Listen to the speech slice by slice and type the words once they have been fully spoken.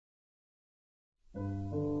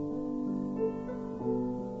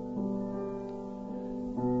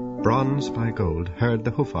Bronze by Gold heard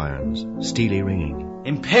the hoof irons, steely ringing.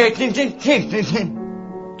 Impertinent.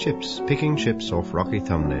 Chips, picking chips off rocky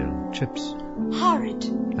thumbnail, chips. Horrid.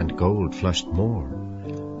 And Gold flushed more.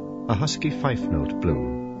 A husky fife note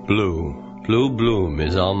blew. Blue bloom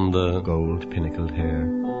is on the gold pinnacled hair.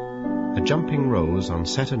 A jumping rose on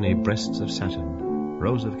satiny breasts of satin,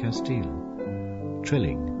 Rose of Castile.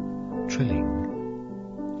 Trilling.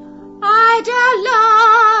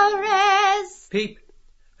 Dolores! Peep,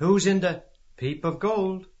 who's in the peep of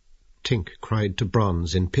gold? Tink cried to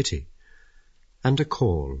Bronze in pity. And a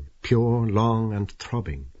call, pure, long and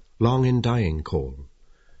throbbing, long in dying call.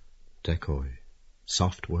 Decoy,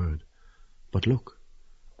 soft word. But look,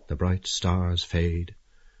 the bright stars fade.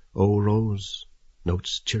 O Rose,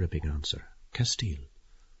 notes chirruping answer, Castile.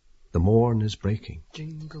 The morn is breaking.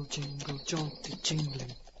 Jingle, jingle, jaunty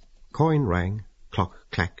jingling. Coin rang, clock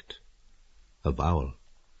clacked. A vowel,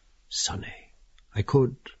 sonne. I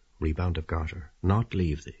could, rebound of garter, not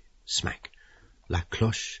leave thee. Smack, la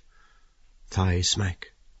cloche, thigh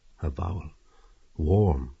smack. A vowel,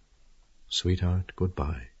 warm. Sweetheart,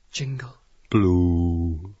 goodbye. Jingle.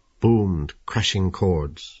 blue. Boomed crashing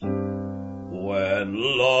chords. When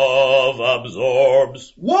love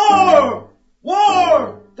absorbs. War!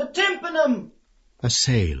 War! The tympanum! A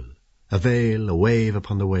sail, a veil, a wave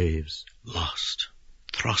upon the waves. Lost.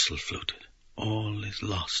 Throstle floated. All is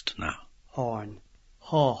lost now. Horn.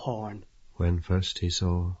 Haw horn. When first he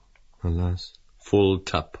saw, alas, Full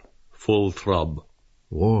tap, full throb.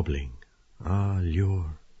 warbling,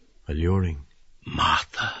 lure, alluring.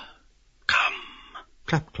 Martha, come.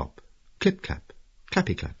 Clap clop, clip clap,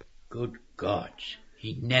 clappy clap. Good God,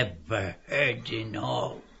 he never heard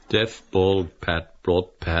enough. Deaf bald Pat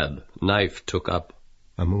brought pad. Knife took up.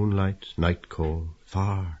 A moonlight night call,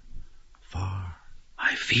 far, far.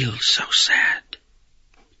 I feel so sad.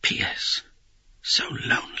 P.S. So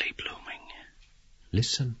lonely blooming.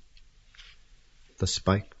 Listen. The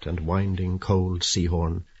spiked and winding cold sea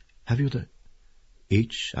horn. Have you the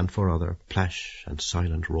each and for other plash and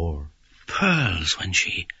silent roar? Pearls when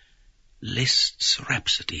she lists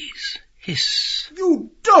rhapsodies. Hiss.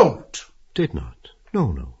 You don't! Did not.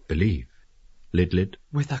 No, believe. Lid,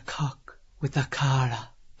 With a cock. With a cara.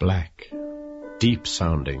 black, deep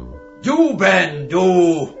sounding. Do, Ben,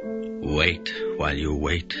 do! Wait while you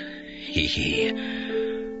wait. He.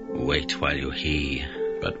 Wait while you he.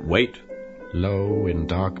 But wait. Low in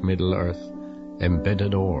dark middle earth,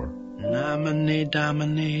 embedded ore. Namini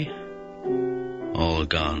damini. All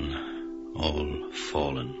gone. All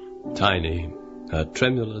fallen. Tiny, her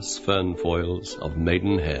tremulous fern foils of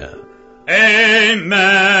maiden hair.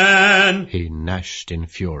 Amen. He gnashed in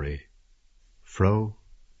fury. Fro,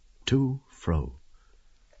 to fro.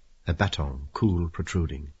 A baton, cool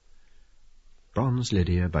protruding. Bronze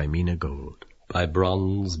Lydia by Mina Gold. By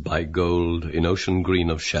bronze, by gold, in ocean green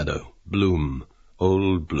of shadow. Bloom,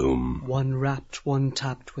 old bloom. One rapped, one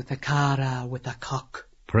tapped with a cara, with a cock.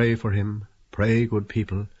 Pray for him, pray, good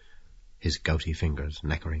people. His gouty fingers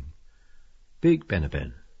knackering. Big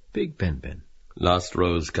Ben-a-Ben, big Ben-Ben. Last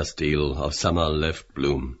rose Castile of summer left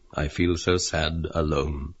bloom. I feel so sad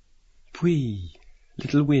alone. Pwee,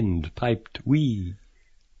 little wind piped wee.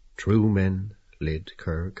 True men, lid,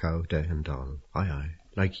 cur, cow, de, and doll. Aye,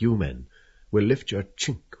 like you men, will lift your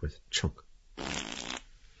chink with chunk.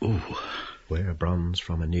 Ooh. Where bronze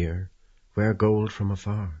from anear, where gold from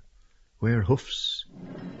afar, where hoofs.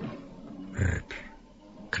 Rp,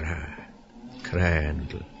 cra,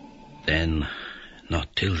 crandle. Then,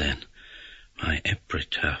 not till then, my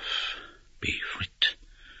epitaph be writ.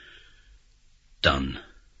 Done.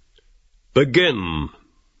 Begin!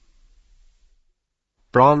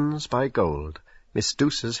 Bronze by Gold, Miss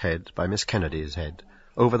Douce's head by Miss Kennedy's head,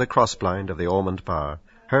 over the cross-blind of the almond bar,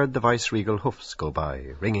 heard the vice-regal hoofs go by,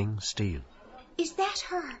 ringing steel. Is that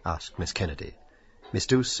her? Asked Miss Kennedy. Miss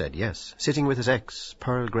Douce said yes, sitting with his ex,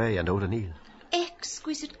 Pearl Grey and O'Donnell.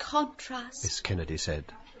 Exquisite contrast. Miss Kennedy said,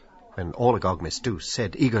 when all agog Miss Douce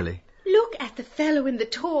said eagerly, Look at the fellow in the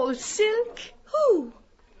tall silk. Who?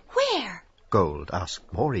 Where? Gold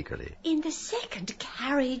asked more eagerly. In the second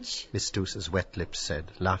carriage. Miss Douce's wet lips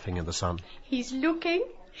said, laughing in the sun. He's looking.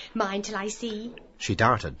 Mind till I see. She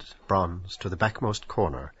darted, Bronze, to the backmost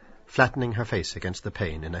corner, flattening her face against the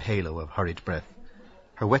pane in a halo of hurried breath.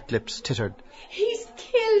 Her wet lips tittered. He's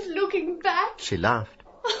killed looking back. She laughed.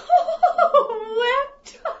 Oh,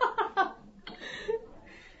 wept.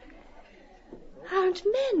 Aren't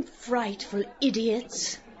men frightful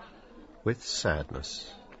idiots? With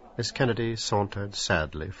sadness, Miss Kennedy sauntered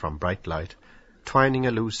sadly from bright light, twining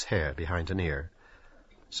a loose hair behind an ear.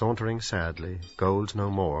 Sauntering sadly, gold no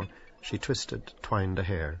more, she twined a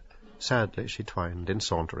hair, Sadly she twined in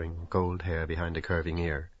sauntering, gold hair behind a curving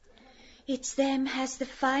ear. It's them has the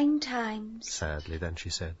fine times. Sadly then she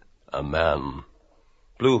said. A man,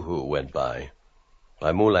 Blue went by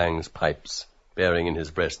Moulang's pipes, bearing in his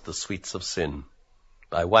breast the sweets of sin,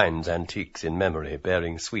 by wine's antiques in memory,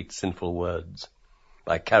 bearing sweet sinful words,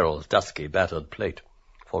 by Carol's dusky battered plate,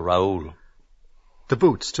 for Raoul. The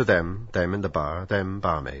boots to them in the bar, them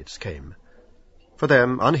barmaids came. For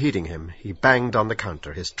them, unheeding him, he banged on the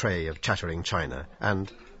counter his tray of chattering china,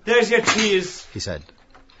 and... There's your cheese, he said.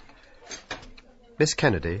 Miss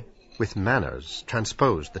Kennedy, with manners,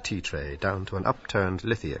 transposed the tea tray down to an upturned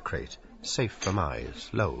lithia crate, safe from eyes,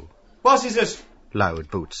 low. What is it?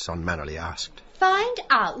 Loud Boots unmannerly asked. Find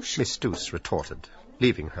out. Miss Douce retorted,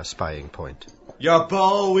 leaving her spying point. Your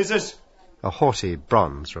bow, is it? A haughty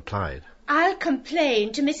Bronze replied. I'll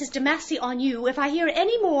complain to Mrs. DeMassey on you if I hear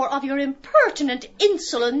any more of your impertinent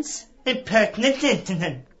insolence.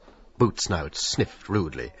 Impertinent. Bootsnout sniffed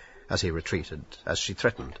rudely as he retreated, as she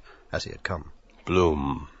threatened, as he had come.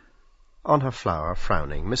 Bloom. On her flower,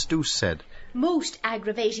 frowning, Miss Douce said, Most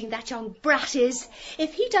aggravating that young brat is.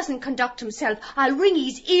 If he doesn't conduct himself, I'll wring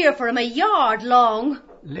his ear for him a yard long.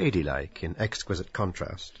 Ladylike in exquisite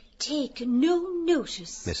contrast. Take no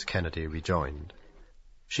notice, Miss Kennedy rejoined.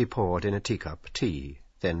 She poured in a teacup tea,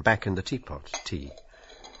 then back in the teapot tea.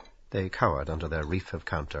 They cowered under their reef of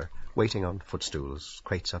counter, waiting on footstools,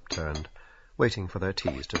 crates upturned, waiting for their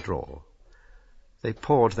teas to draw. They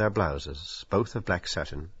poured their blouses, both of black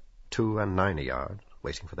satin, 2 and 9 a yard,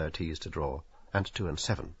 waiting for their teas to draw, and 2 and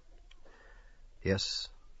 7. Yes,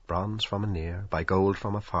 bronze from anear, by gold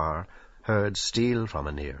from afar, heard steel from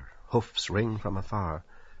anear, hoofs ring from afar,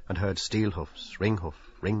 and heard steel hoofs,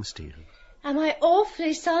 ring steel. Am I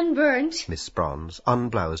awfully sunburnt? Miss Bronze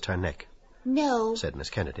unbloused her neck. No. Said Miss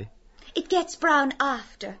Kennedy. It gets brown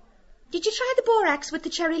after. Did you try the borax with the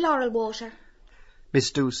cherry laurel water? Miss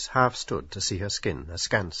Douce half stood to see her skin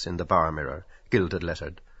askance in the bar mirror, gilded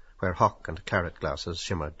lettered, where hock and claret glasses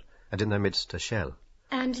shimmered, and in their midst a shell.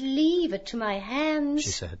 And leave it to my hands, she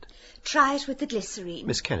said. Try it with the glycerine,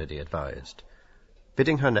 Miss Kennedy advised.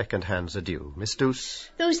 Bidding her neck and hands adieu, Miss Douce...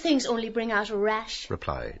 Those things only bring out a rash,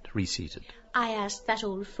 replied, reseated. I asked that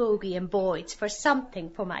old fogey in Boyd's for something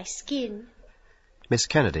for my skin. Miss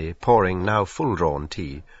Kennedy, pouring now full-drawn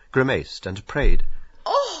tea, grimaced and prayed.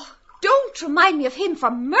 Oh, don't remind me of him for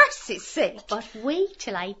mercy's sake. But wait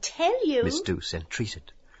till I tell you. Miss Douce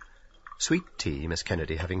entreated. Sweet tea, Miss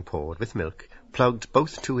Kennedy having poured with milk, plugged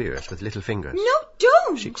both 2 ears with little fingers. No,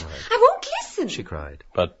 don't. She cried. I won't listen. She cried.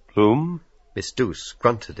 But Bloom? Miss Douce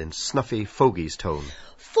grunted in snuffy fogey's tone.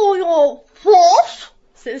 For your what?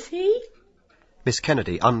 Says he. Miss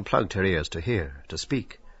Kennedy unplugged her ears to hear, to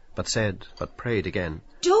speak, but prayed again.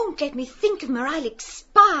 Don't let me think of him or I'll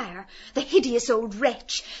expire, the hideous old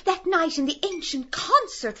wretch, that night in the ancient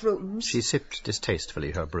concert rooms. She sipped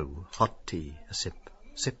distastefully her brew, hot tea, a sip,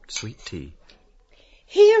 sipped sweet tea.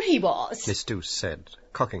 Here he was, Miss Douce said,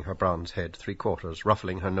 cocking her bronze head 3/4,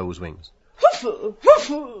 ruffling her nose wings. Hoo-foo,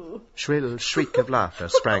 hoo-foo. Shrill shriek of laughter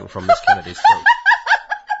sprang from Miss Kennedy's throat.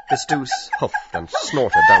 Miss Douce huffed and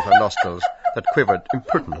snorted down her nostrils that quivered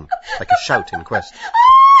impertinent like a shout in quest.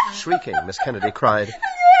 Shrieking, Miss Kennedy cried, You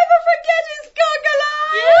ever forget his goggle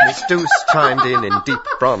eye? Miss Douce chimed in deep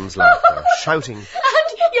bronze laughter, shouting,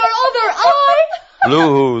 And your other eye?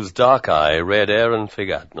 Blue's dark eye read Aaron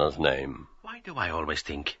Figatner's name. Why do I always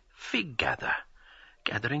think fig gather?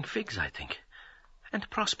 Gathering figs, I think. And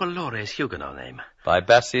Prosper Lore's Huguenot name. By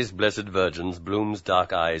Bassie's Blessed Virgins, Bloom's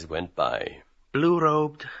dark eyes went by.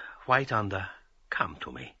 Blue-robed, white under, come to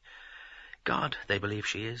me. God, they believe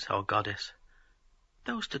she is, or goddess.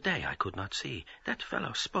 Those today I could not see. That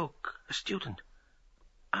fellow spoke, a student.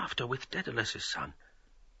 After with Daedalus's son.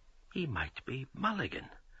 He might be Mulligan.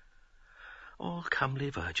 All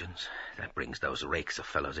comely virgins. That brings those rakes of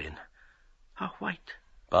fellows in. How white.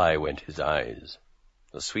 By went his eyes.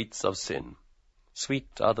 The sweets of sin. Sweet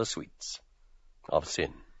are the sweets of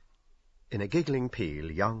sin. In a giggling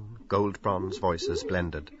peal, young, gold-bronze voices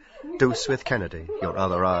blended. Douce with Kennedy, your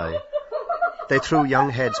other eye. They threw young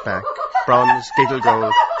heads back, bronze, giggle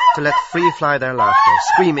gold, to let free fly their laughter,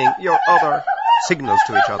 screaming, your other, signals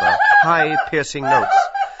to each other, high, piercing notes.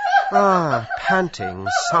 Ah, panting,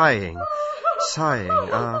 sighing,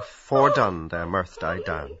 fordone their mirth died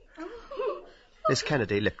down. Miss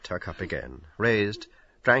Kennedy lipped her cup again, raised,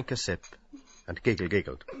 drank a sip, and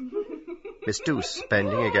giggled. Miss Douce,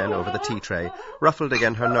 bending again over the tea tray, ruffled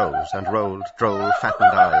again her nose and rolled droll,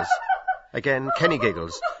 fattened eyes. Again Kenny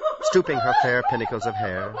giggles, stooping her fair pinnacles of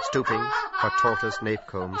hair, stooping, her tortoise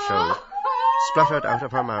nape-comb showed. Spluttered out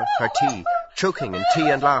of her mouth her tea, choking in tea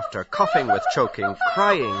and laughter, coughing with choking,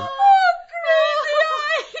 crying,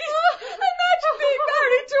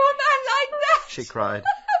 she cried.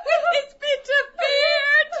 It's Peter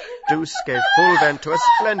Beard! Deuce gave full vent to a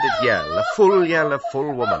splendid yell, a full yell of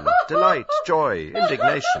full woman. Delight, joy,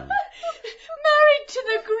 indignation. Married to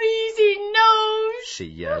the greasy nose! She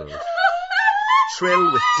yelled.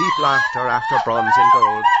 Shrill with deep laughter after bronze in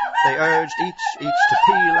gold, they urged each to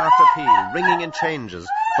peal after peal, ringing in changes,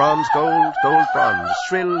 bronze, gold, gold, bronze,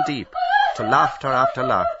 shrill deep, to laughter after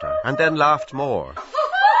laughter, and then laughed more.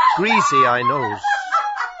 Greasy I knows.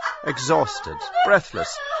 Exhausted,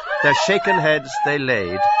 breathless, their shaken heads they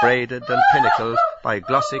laid, braided and pinnacled by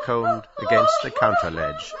glossy combed against the counter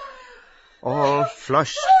ledge. All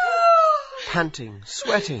flushed, panting,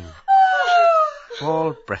 sweating,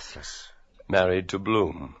 all breathless. Married to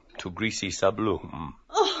Bloom, to Greasy Sabloom.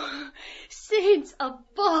 Oh, saints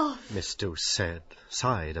above! Miss Douce said,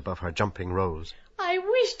 sighed above her jumping rolls. I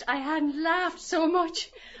wished I hadn't laughed so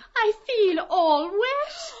much. I feel all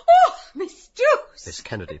wet. Oh, Miss Douce! Miss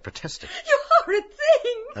Kennedy protested. You horrid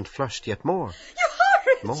thing! And flushed yet more. You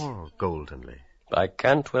horrid! More goldenly. By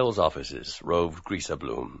Cantwell's offices roved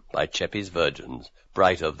Greasabloom, by Cheppy's virgins,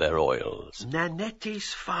 bright of their oils.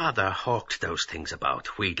 Nanetti's father hawked those things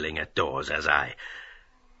about, wheedling at doors as I.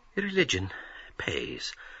 Religion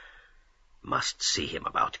pays. Must see him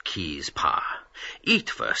about Key's pa. Eat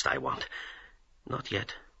first, I want. Not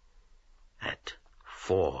yet. At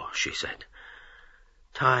 4, she said.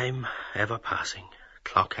 Time ever passing,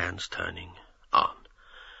 clock hands turning, on.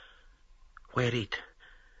 Where eat?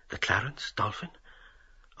 The Clarence, Dolphin?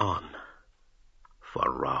 On.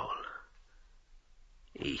 For Raoul.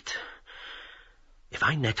 Eat. If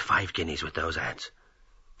I net 5 guineas with those ads,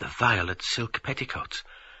 the violet silk petticoats.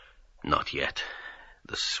 Not yet.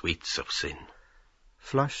 The sweets of sin.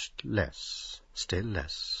 Flushed less, still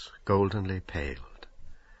less, goldenly paled.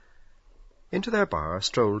 Into their bar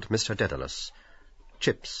strolled Mr. Dedalus,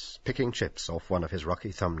 Chips, picking chips off one of his rocky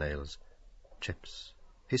thumbnails. Chips.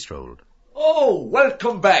 He strolled. Oh,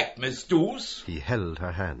 welcome back, Miss Douce. He held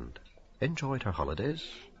her hand. Enjoyed her holidays?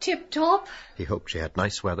 Tip-top. He hoped she had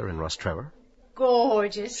nice weather in Rostrevor.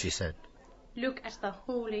 Gorgeous. She said. Look at the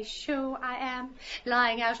holy show I am,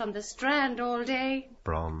 lying out on the strand all day.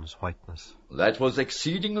 Bronze whiteness. That was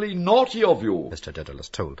exceedingly naughty of you, Mr. Dedalus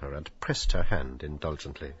told her, and pressed her hand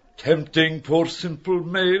indulgently. Tempting poor simple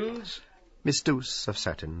males. Miss Douce of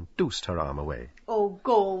Satin deuced her arm away. Oh,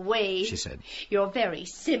 go away, she said. You're very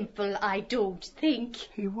simple, I don't think.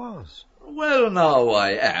 He was. Well, now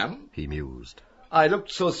I am, he mused. I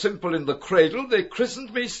looked so simple in the cradle, they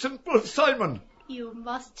christened me Simple Simon. You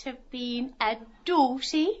must have been a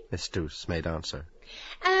doty. Miss Douce made answer.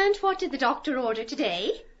 And what did the doctor order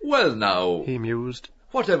today? Well, now, he mused.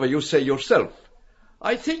 Whatever you say yourself.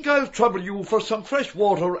 I think I'll trouble you for some fresh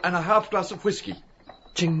water and a half glass of whiskey.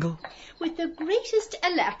 Jingle. With the greatest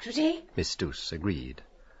alacrity. Miss Douce agreed.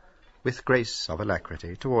 With grace of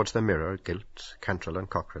alacrity, towards the mirror, gilt, Cantrell and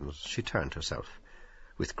Cochrane's, she turned herself.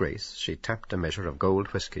 With grace, she tapped a measure of gold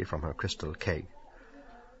whiskey from her crystal keg.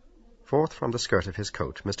 Forth from the skirt of his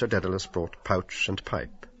coat, Mr. Dedalus brought pouch and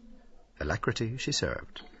pipe. Alacrity she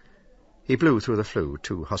served. He blew through the flue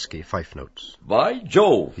 2 husky fife notes. By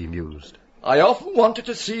Jove, he mused. I often wanted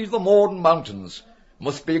to see the Morden Mountains.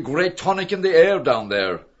 Must be a great tonic in the air down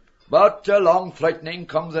there. But a long flightening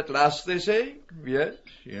comes at last, they say. Yes,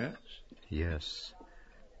 yes. Yes.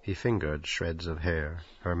 He fingered shreds of hair,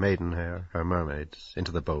 her maiden hair, her mermaid's,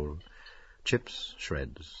 into the bowl. Chips,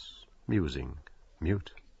 shreds, musing,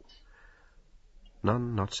 mute.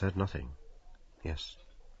 None not said nothing. Yes.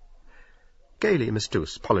 Gaily Miss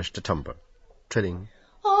Douce polished a tumbler, trilling,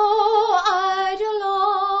 Oh,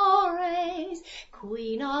 Idolores,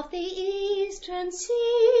 Queen of the Eastern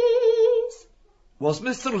Seas. Was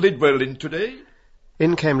Mr. Lidwell in today?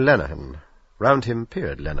 In came Lenehan. Round him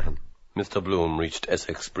peered Lenehan. Mr. Bloom reached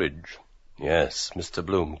Essex Bridge. Yes, Mr.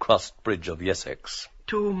 Bloom crossed Bridge of Essex.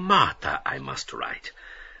 To Martha I must write.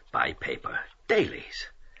 By paper. Dailies.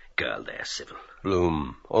 Girl, they're civil.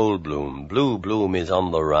 Bloom, old Bloom, Blue Bloom is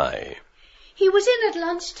on the rye. He was in at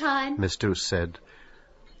lunchtime, Miss Douce said.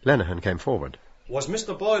 Lenehan came forward. Was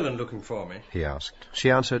Mr. Boylan looking for me? He asked.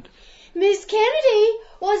 She answered. Miss Kennedy,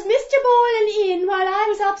 was Mr. Boylan in while I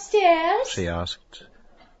was upstairs? She asked.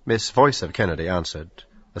 Miss Voice of Kennedy answered,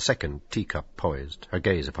 a second teacup poised, her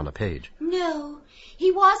gaze upon a page. No,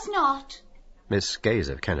 he was not. Miss Gaze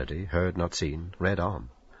of Kennedy, heard not seen, read on.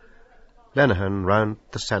 Lenehan round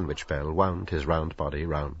the sandwich bell wound his round body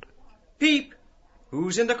round. Peep!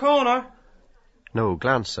 Who's in the corner? No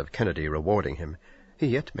glance of Kennedy rewarding him, he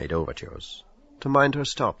yet made overtures. To mind her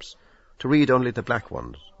stops, to read only the black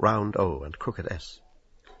ones, round O and crooked S.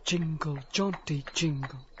 Jingle, jaunty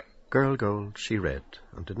jingle. Girl gold she read,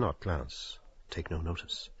 and did not glance, take no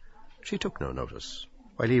notice. She took no notice,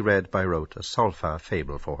 while he read by rote a Solfa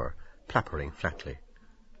fable for her, plappering flatly.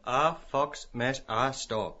 A fox met a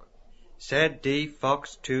stork. Said the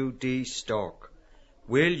fox to the stork,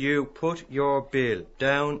 "Will you put your bill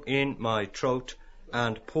down in my throat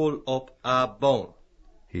and pull up a bone?"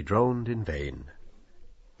 He droned in vain.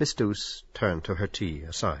 Miss Douce turned to her tea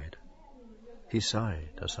aside. He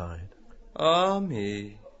sighed aside. Ah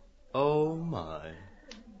me, oh my.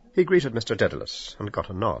 He greeted Mr. Dedalus and got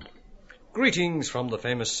a nod. Greetings from the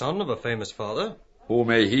famous son of a famous father. Who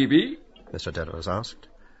may he be? Mr. Dedalus asked.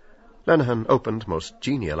 Lenehan opened most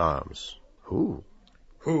genial arms. Who?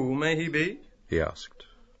 Who may he be? He asked.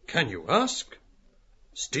 Can you ask?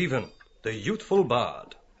 Stephen, the youthful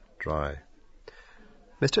bard. Dry.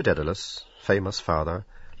 Mr. Dedalus, famous father,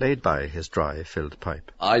 laid by his dry-filled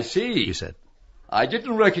pipe. I see, he said. I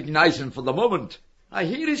didn't recognize him for the moment. I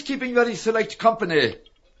hear he's keeping very select company.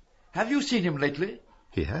 Have you seen him lately?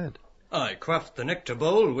 He had. I quaffed the nectar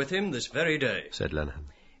bowl with him this very day, said Lenehan.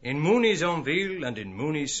 In Mooney's-en-Ville and in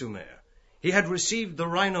Mooney's-sur-Mer. He had received the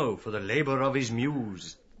rhino for the labour of his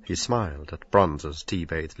muse. He smiled at Bronze's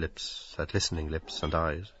tea-bathed lips, at listening lips and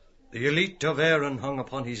eyes. The elite of Erin hung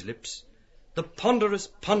upon his lips. The ponderous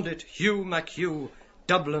pundit Hugh MacHugh,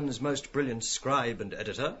 Dublin's most brilliant scribe and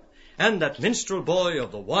editor, and that minstrel boy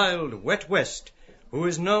of the wild wet west, who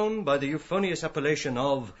is known by the euphonious appellation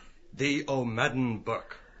of the O'Madden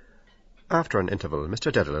Burke. After an interval, Mr.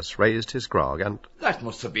 Dedalus raised his grog and... That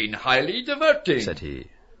must have been highly diverting, said he.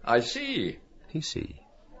 I see.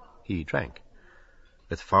 He drank,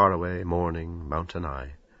 with far-away morning mountain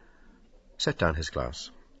eye. Set down his glass.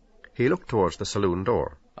 He looked towards the saloon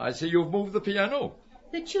door. I see you've moved the piano.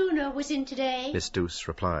 The tuner was in today. Miss Douce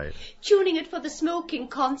replied. Tuning it for the smoking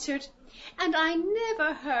concert. And I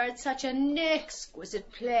never heard such an exquisite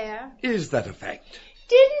player. Is that a fact?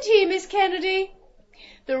 Didn't he, Miss Kennedy?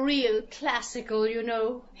 The real classical, you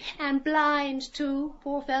know. And blind, too,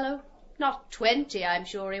 poor fellow. Not 20, I'm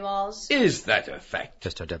sure he was. Is that a fact?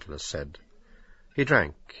 Mr. Dedalus said. He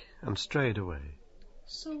drank and strayed away.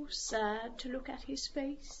 So sad to look at his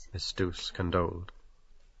face. Miss Douce condoled.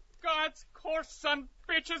 God's coarse son,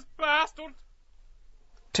 bitches, bastard!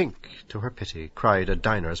 Tink, to her pity, cried a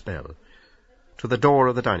diner's bell. To the door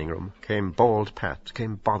of the dining room came bald Pat,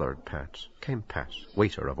 came bothered Pat, came Pat,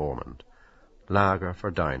 waiter of Ormond. Lager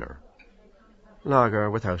for diner.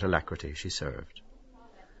 Lager without alacrity she served.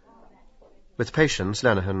 With patience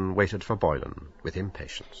Lenehan waited for Boylan, with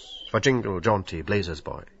impatience, for Jingle Jaunty Blazer's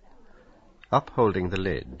boy. Upholding the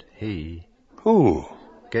lid, he... Who?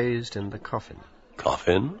 Gazed in the coffin.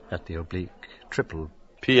 Coffin? At the oblique, triple...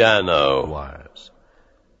 Piano. Wires.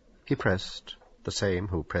 He pressed, the same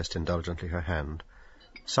who pressed indulgently her hand,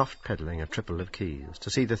 soft pedalling a triple of keys,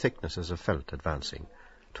 to see the thicknesses of felt advancing,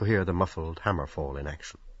 to hear the muffled hammer fall in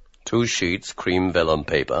action. 2 sheets cream vellum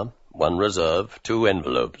paper, 1 reserve, 2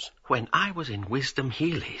 envelopes. When I was in Wisdom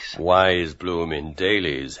Healy's. Wise bloom in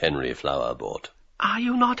Daly's, Henry Flower bought. Are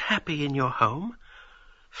you not happy in your home?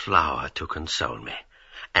 Flower to console me.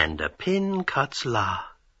 And a pin cuts la.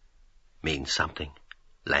 Means something.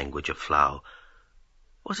 Language of flower.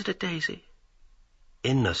 Was it a daisy?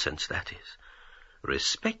 Innocence, that is.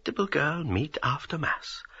 Respectable girl meet after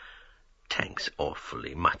mass. Thanks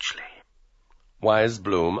awfully muchly. Wise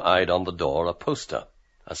bloom eyed on the door a poster.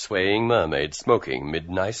 A swaying mermaid smoking mid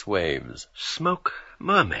nice waves. Smoke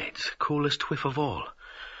mermaids, coolest whiff of all.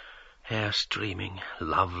 Hair streaming,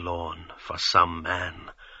 lovelorn, for some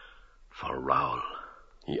man, for Raoul.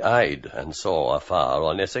 He eyed and saw afar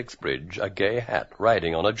on Essex Bridge a gay hat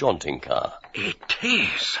riding on a jaunting car. It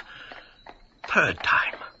is. 3rd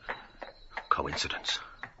time. Coincidence.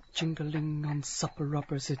 Jingling on supper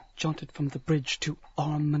rubbers, it jaunted from the bridge to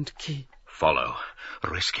Ormond Quay. Follow.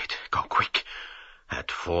 Risk it. Go quick.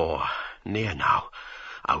 At 4. Near now.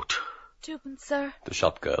 Out. Twopence, sir. The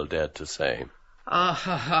shop girl dared to say.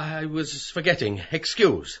 I was forgetting.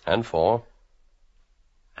 Excuse. And 4.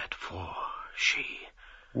 At 4, she.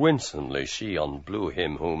 Winsomely she on blue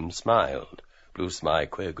him whom smiled. Blue smile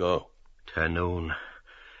queer go. Ternoon.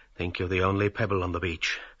 Think you're the only pebble on the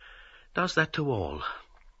beach. Does that to all.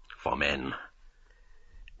 For men.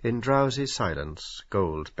 In drowsy silence,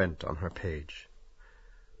 gold bent on her page.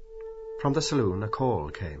 From the saloon a call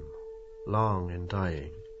came, long in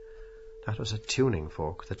dying. That was a tuning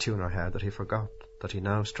fork the tuner had that he forgot, that he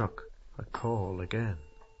now struck. A call again.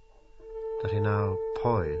 That he now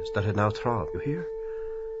poised, that it now throbbed. You hear?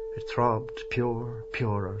 It throbbed pure,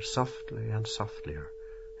 purer, softly and softlier,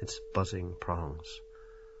 its buzzing prongs.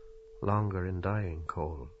 Longer in dying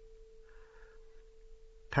call.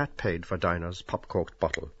 Pat paid for Dinah's pop-corked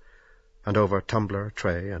bottle, and over tumbler,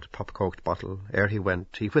 tray, and pop-corked bottle, ere he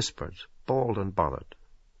went, he whispered, bald and bothered,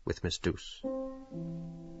 with Miss Douce.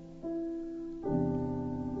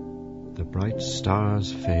 The bright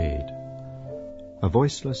stars fade. A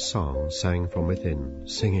voiceless song sang from within,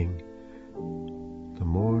 singing, the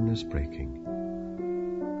morn is breaking.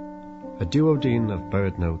 A duodene of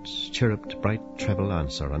bird notes chirruped bright treble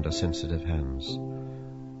answer under sensitive hands.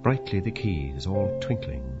 Brightly the keys, all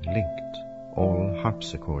twinkling, linked, all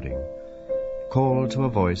harpsichording, called to a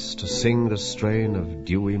voice to sing the strain of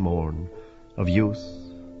dewy morn, of youth,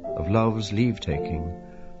 of love's leave-taking,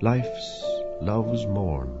 life's, love's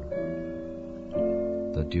morn.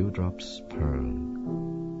 The dewdrops pearl.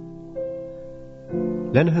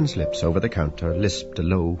 Lenihan's lips over the counter lisped a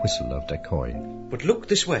low whistle of decoy. But look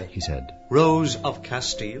this way, he said. Rose of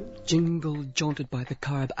Castile. Jingle jaunted by the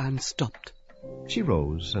curb and stopped. She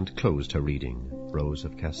rose and closed her reading, Rose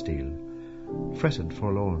of Castile. Fretted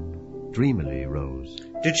forlorn, dreamily rose.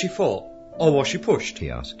 Did she fall, or was she pushed?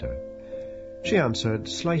 He asked her. She answered,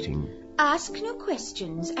 slighting. Ask no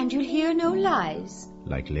questions, and you'll hear no lies.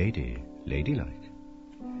 Like ladylike.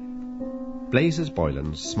 Blazes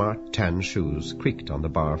Boylan's smart tan shoes creaked on the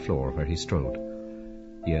bar floor where he strode.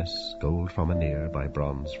 Yes, gold from anear by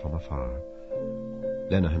bronze from afar.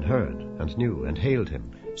 Lenihan heard and knew and hailed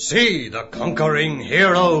him. See, the conquering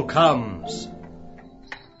hero comes.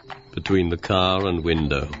 Between the car and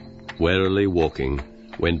window, warily walking,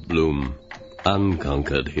 went Bloom,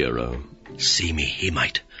 unconquered hero. See me he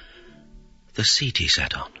might. The seat he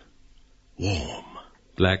sat on, warm.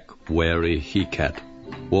 Black, wary he-cat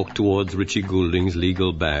walked towards Richie Goulding's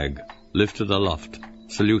legal bag, lifted aloft,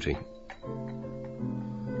 saluting.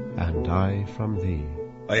 And I from thee.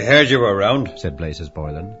 I heard you were round, said Blazes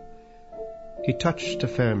Boylan. He touched to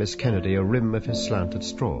fair Miss Kennedy a rim of his slanted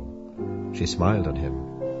straw. She smiled on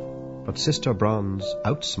him, but Sister Bronze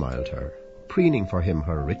outsmiled her, preening for him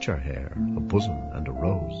her richer hair, a bosom and a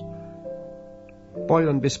rose.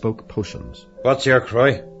 Boylan bespoke potions. What's your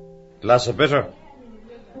cry? Glass of bitter.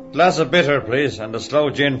 Glass of bitter, please, and a slow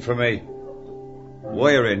gin for me.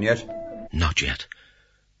 Wire in yet? Not yet.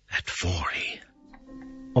 At 4, he.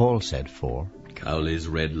 All said 4. Cowley's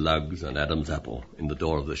red lugs and Adam's apple in the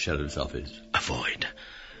door of the sheriff's office. Avoid.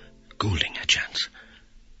 Goulding a chance.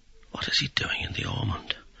 What is he doing in the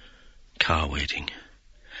Ormond? Car waiting.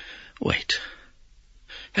 Wait.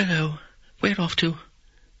 Hello. Where off to?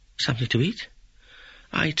 Something to eat?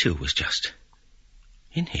 I too was just.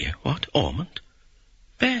 In here? What? Ormond?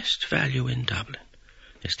 Best value in Dublin.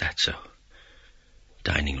 Is that so?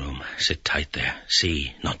 Dining room. Sit tight there.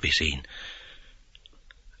 See, not be seen.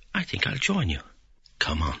 I think I'll join you.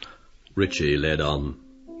 Come on. Richie led on.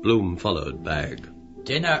 Bloom followed, bag.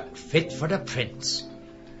 Dinner fit for the prince.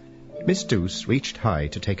 Miss Douce reached high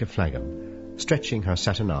to take a flagon, stretching her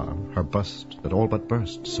satin arm, her bust that all but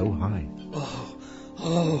burst so high.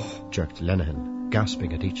 Oh, jerked Lenihan,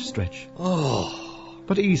 gasping at each stretch. oh.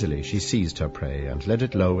 But easily she seized her prey and let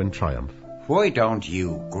it low in triumph. Why don't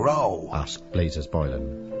you grow? Asked Blazes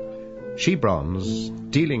Boylan. She Bronze,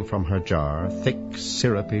 dealing from her jar thick,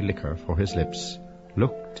 syrupy liquor for his lips,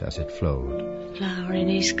 looked as it flowed. Flower in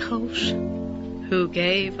his coat. Who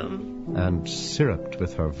gave him? And syruped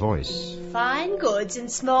with her voice. Fine goods in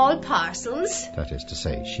small parcels. That is to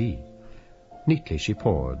say, she. Neatly she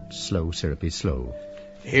poured, slow, syrupy, slow.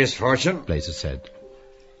 Here's fortune, Blazes said.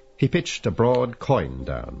 He pitched a broad coin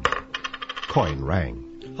down. Coin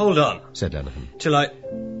rang. Hold on, said Lenihan. till I...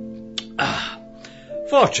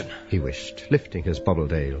 Fortune, he wished, lifting his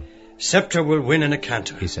bubbled ale. Sceptre will win in a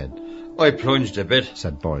canter, he said. I plunged a bit,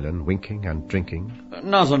 said Boylan, winking and drinking.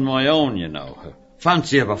 Not on my own, you know.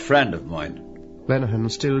 Fancy of a friend of mine.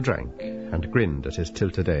 Lenihan still drank, and grinned at his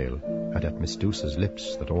tilted ale, and at Miss Douce's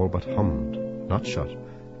lips that all but hummed, not shut,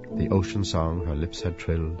 the ocean song her lips had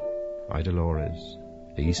trilled, Idolores,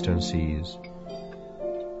 the eastern seas.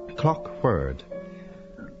 Clock whirred.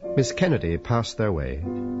 Miss Kennedy passed their way.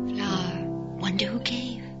 Flower, wonder who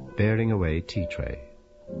gave? Bearing away tea tray.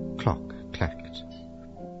 Clock clacked.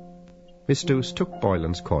 Miss Douce took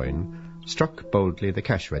Boylan's coin, struck boldly the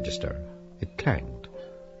cash register. It clanged.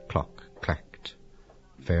 Clock clacked.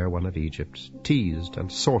 Fair one of Egypt, teased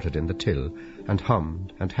and sorted in the till, and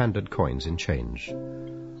hummed and handed coins in change.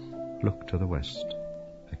 Looked to the west.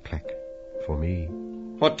 A clack for me.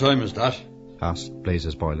 What time is that? Asked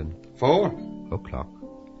Blazes Boylan. 4 o'clock.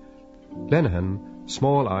 Lenihan,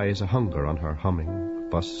 small eyes a hunger on her humming,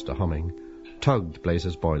 bust a humming, tugged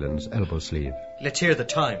Blazes Boylan's elbow sleeve. Let's hear the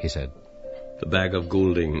time, he said. The bag of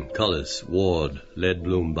Goulding, Cullis, Ward, led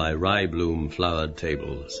Bloom by rye bloom flowered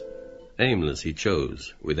tables. Aimless he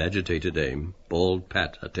chose, with agitated aim, bald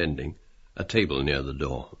Pat attending, a table near the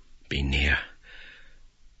door. Be near.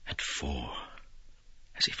 At 4.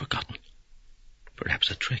 Has he forgotten? Perhaps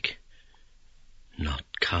a trick. Not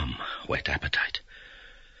come, whet appetite.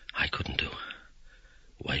 I couldn't do.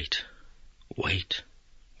 Wait.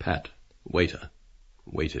 Pat, waiter,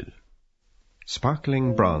 waited.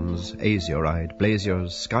 Sparkling bronze, azure-eyed,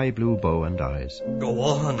 blazier's sky-blue bow and eyes. Go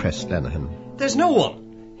on, pressed Lenehan. There's no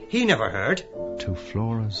one. He never heard. To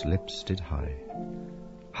Flora's lips did high.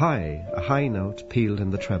 High, a high note pealed in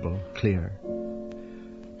the treble, clear.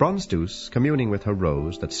 Bronze Douce, communing with her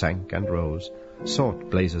rose that sank and rose, sought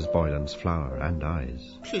Blazes Boylan's flower and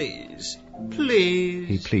eyes. Please,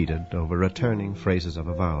 he pleaded over returning phrases of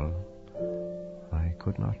avowal. I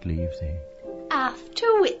could not leave thee.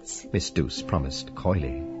 Afterwards. Miss Douce promised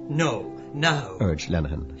coyly. No, now, urged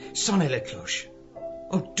Lenehan. Sonny le cloche.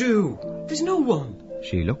 Oh, do. There's no one.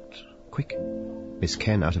 She looked, quick. Miss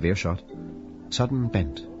Ken out of earshot. Sudden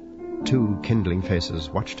bent. 2 kindling faces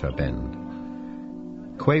watched her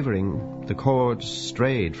bend. Quavering, the chords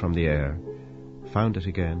strayed from the air, found it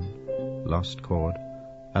again, lost chord,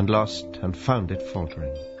 and lost and found it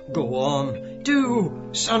faltering. Go on, do,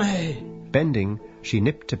 Sonny. Bending, she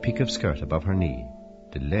nipped a peak of skirt above her knee,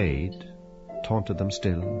 delayed, taunted them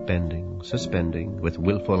still, bending, suspending, with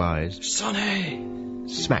wilful eyes. Sonny!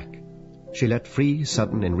 Smack! She let free,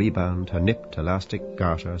 sudden in rebound, her nipped elastic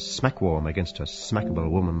garter smack warm against her smackable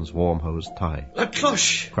woman's warm-hosed thigh. La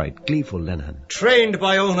cloche! Cried gleeful Lenehan. Trained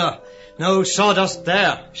by Ona. No sawdust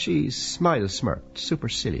there. She smile-smirked,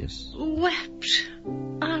 supercilious. Wept.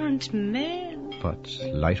 Aren't men? But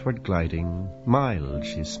lightward gliding, mild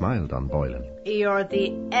she smiled on Boylan. You're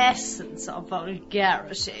the essence of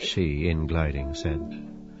vulgarity, she in gliding said.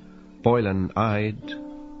 Boylan eyed.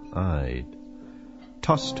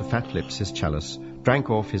 Tossed to fat lips his chalice, drank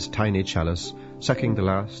off his tiny chalice, sucking the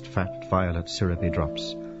last fat violet syrupy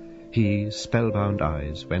drops. He, spellbound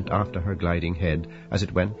eyes, went after her gliding head as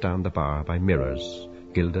it went down the bar by mirrors,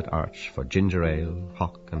 gilded arch for ginger ale,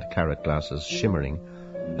 hock and carrot glasses shimmering,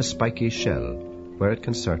 a spiky shell where it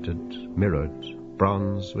concerted, mirrored,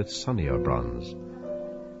 bronze with sunnier bronze.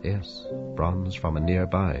 Yes, bronze from a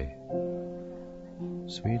nearby.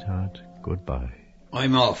 Sweetheart, goodbye.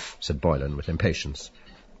 I'm off, said Boylan with impatience.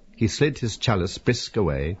 He slid his chalice brisk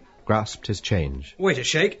away, grasped his change. Wait a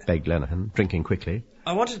shake, begged Lenehan, drinking quickly.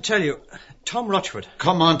 I wanted to tell you, Tom Rochford.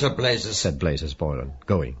 Come on to Blazes, said Blazes Boylan,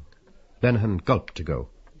 going. Lenehan gulped to go.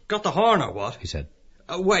 Got the horn or what? he said.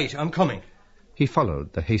 Wait, I'm coming. He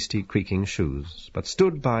followed the hasty creaking shoes, but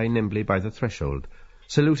stood by nimbly by the threshold,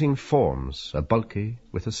 saluting forms, a bulky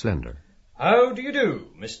with a slender. How do you do,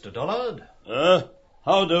 Mr. Dollard?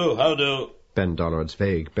 How do? Ben Dollard's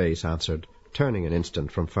vague bass answered, turning an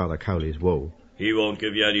instant from Father Cowley's woe. He won't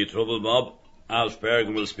give you any trouble, Bob. Alf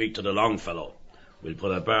Bergen will speak to the Longfellow. We'll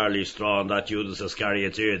put a barley straw on that Judas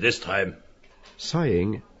Iscariot's ear this time.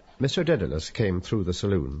 Sighing, Mr. Dedalus came through the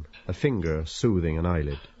saloon, a finger soothing an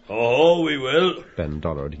eyelid. Oh, we will. Ben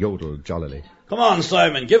Dollard yodeled jollily. Come on,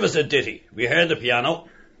 Simon, give us a ditty. We heard the piano.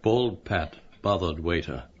 Bald Pat, bothered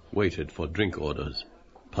waiter, waited for drink orders.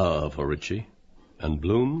 Power for Ritchie. And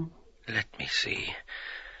Bloom? Let me see.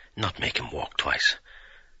 Not make him walk twice.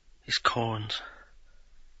 His corns.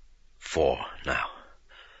 4 now.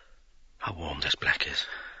 How warm this black is.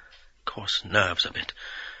 Course nerves a bit.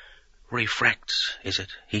 Refracts, is it?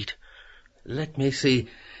 Heat? Let me see.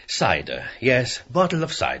 Cider. Yes, bottle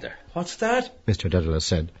of cider. What's that? Mr. Dedalus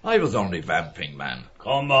said. I was only vamping, man.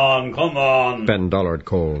 Come on. Ben Dollard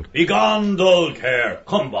called. Begone, dull care.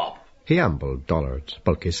 Come, Bob. He ambled Dollard,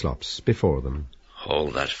 bulky slops, before them.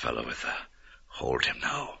 Hold that fellow with her. Hold him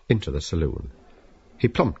now. Into the saloon. He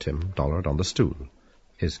plumped him, Dollard, on the stool.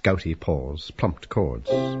 His gouty paws plumped chords.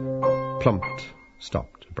 Plumped,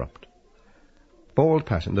 stopped, abrupt. Bald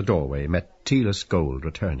Pat in the doorway met tealess gold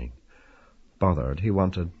returning. Bothered, he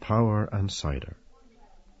wanted power and cider.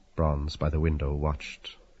 Bronze by the window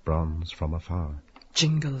watched, bronze from afar.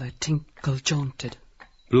 Jingle a tinkle jaunted.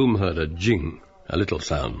 Bloom heard a jing, a little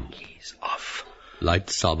sound. He's off.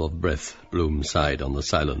 Light sob of breath, Bloom sighed on the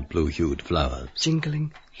silent blue-hued flowers.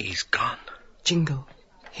 Jingling. He's gone. Jingle.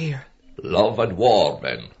 Here. Love and war,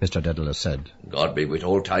 Ben, Mr. Dedalus said. God be with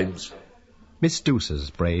old times. Miss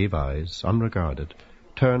Douce's brave eyes, unregarded,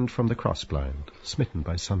 turned from the cross-blind, smitten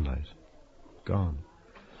by sunlight. Gone.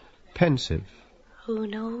 Pensive. Who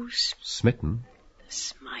knows? Smitten. The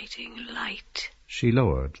smiting light. She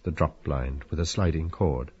lowered the drop blind with a sliding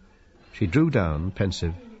cord. She drew down,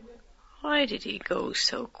 pensive. Why did he go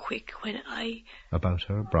so quick when I... About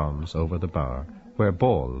her, bronze over the bar, where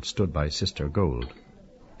Ball stood by Sister Gold.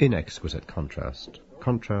 Inexquisite contrast.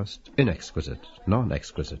 Contrast inexquisite,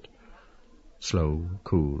 non-exquisite. Slow,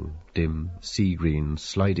 cool, dim, sea-green,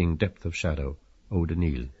 sliding depth of shadow,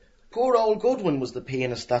 O'Donnell. Poor old Goodwin was the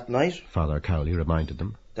pianist that night. Father Cowley reminded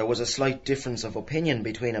them. There was a slight difference of opinion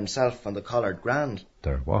between himself and the collared grand.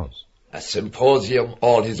 There was. A symposium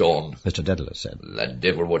all his own, Mr. Dedalus said. The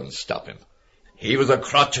devil wouldn't stop him. He was a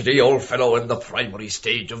crotchety old fellow in the primary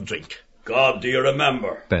stage of drink. God, do you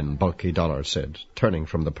remember? Ben Bulky Dollar said, turning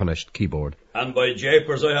from the punished keyboard. And by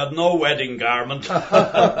japers, I had no wedding garment.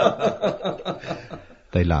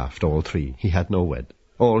 They laughed, all three. He had no wed.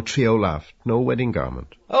 All trio laughed. No wedding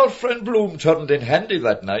garment. Our friend Bloom turned in handy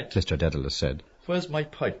that night, Mr. Dedalus said. Where's my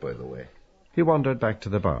pipe, by the way? He wandered back to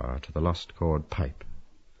the bar, to the lost chord pipe.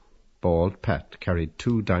 Bald Pat carried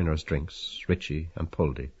 2 diners' drinks, Richie and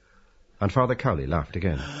Poldy. And Father Cowley laughed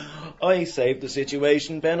again. I saved the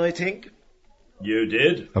situation, Ben, I think. You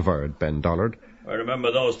did? Averred Ben Dollard. I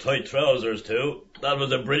remember those tight trousers, too. That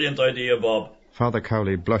was a brilliant idea, Bob. Father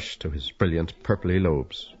Cowley blushed to his brilliant purpley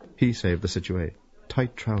lobes. He saved the situation.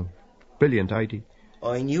 Tight trousers. Brilliant idea.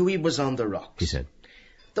 I knew he was on the rocks, he said.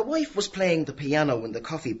 The wife was playing the piano in the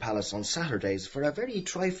Coffee Palace on Saturdays for a very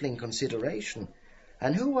trifling consideration.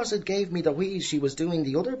 And who was it gave me the wheeze she was doing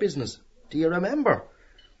the other business? Do you remember?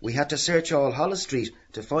 We had to search all Hollis Street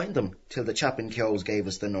to find them till the chap in Kyo's gave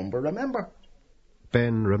us the number, remember?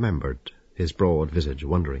 Ben remembered, his broad visage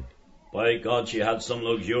wondering. By God, she had some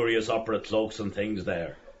luxurious opera cloaks and things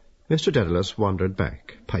there. Mr. Dedalus wandered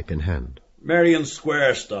back, pipe in hand. Merrion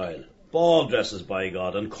Square style. Ball dresses, by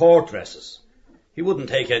God, and court dresses. He wouldn't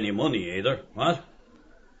take any money either, what?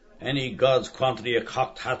 Any God's quantity of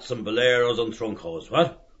cocked hats and boleros and truncos,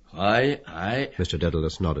 what? Aye. Mr.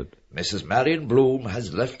 Dedalus nodded. Mrs. Marion Bloom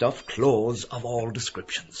has left off clothes of all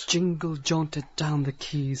descriptions. Jingle jaunted down the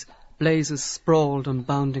quays, blazes sprawled on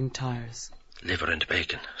bounding tires. Liver and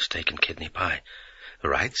bacon, steak and kidney pie.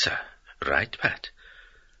 Right, sir. Right, Pat.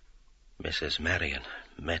 Mrs. Marion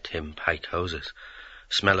met him pike hoses.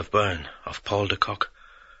 Smell of burn, of Paul de Kock.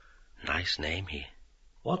 Nice name, he.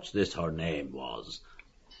 What's this her name was?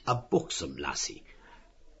 A buxom lassie.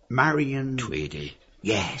 Marion... Tweedy.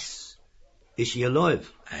 Yes. Is she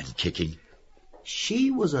alive? And kicking. She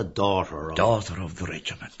was a daughter of... Daughter of the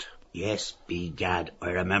regiment. Yes, begad, I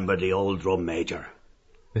remember the old drum major.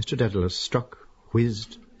 Mr. Dedalus struck,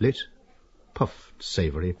 whizzed, lit, puffed,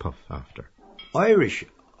 savoury puff after. Irish?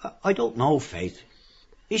 I don't know, Faith.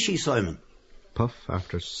 Is she, Simon? Puff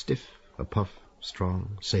after stiff, a puff,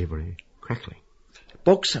 strong, savoury, crackling.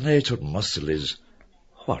 Buccinated muscle is...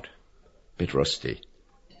 what? Bit rusty.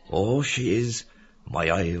 Oh, she is... my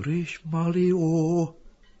Irish Molly, oh.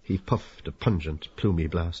 He puffed a pungent, plumy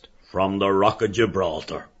blast. From the Rock of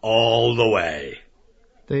Gibraltar, all the way.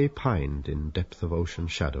 They pined in depth of ocean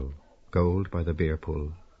shadow, gold by the beer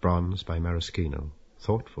pool, bronze by Maraschino,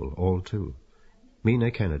 thoughtful all too.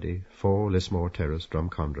 Mina Kennedy, 4 Lismore Terrace,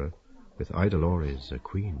 Drumcondra, with Ida Dolores, a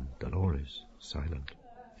queen, Dolores, silent.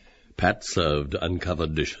 Pat served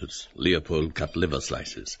uncovered dishes. Leopold cut liver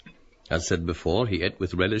slices. As said before, he ate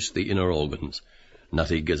with relish the inner organs.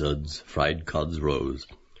 Nutty gizzards, fried cods rose.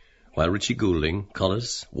 While Richie Goulding,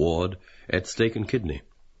 Collis, Ward, ate steak and kidney.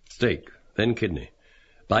 Steak, then kidney.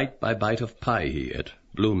 Bite by bite of pie he ate.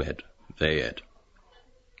 Bloom ate. They ate.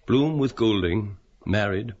 Bloom with Goulding,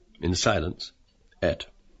 married, in silence, ate.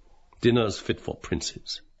 Dinners fit for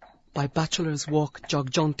princes. By Bachelor's Walk, jog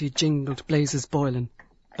jaunty jingled blazes boiling.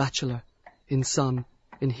 Bachelor, in sun,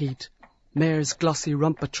 in heat. Mare's glossy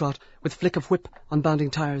rumpa trot, with flick of whip on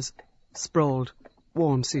bounding tires. Sprawled,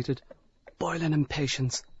 warm-seated, boiling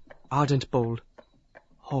impatience. Ardent bold.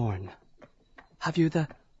 Horn. Have you the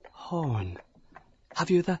horn? Have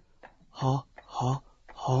you the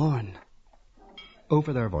horn?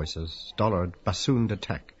 Over their voices, Dollard bassooned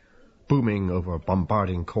attack, booming over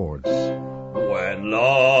bombarding chords. When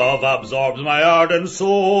love absorbs my ardent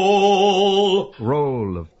soul.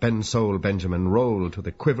 Roll of Ben Soul Benjamin, roll to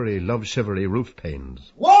the quivery, love-shivery roof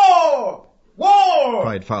panes. War! War!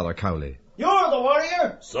 Cried Father Cowley. You're the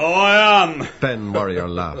warrior. So I am. Ben Warrior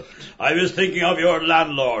laughed. I was thinking of your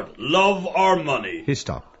landlord, love or money. He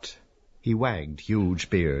stopped. He wagged huge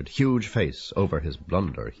beard, huge face, over his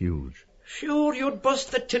blunder huge. Sure, you'd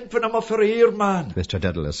bust the tympanum for a ear, man, Mr.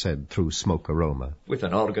 Dedalus said through smoke aroma. With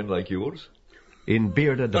an organ like yours. In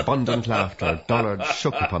bearded, abundant laughter, Dollard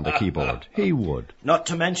shook upon the keyboard. He would. Not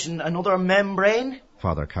to mention another membrane,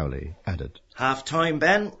 Father Cowley added. Half time,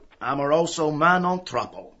 Ben. Amoroso man on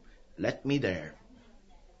troppo. Let me there.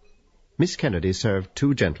 Miss Kennedy served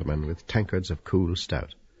 2 gentlemen with tankards of cool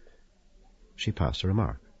stout. She passed a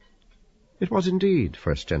remark. It was indeed,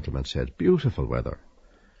 first gentleman said, beautiful weather.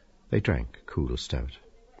 They drank cool stout.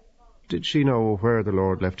 Did she know where the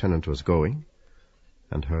Lord Lieutenant was going?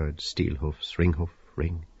 and heard steel hoofs, ring hoof,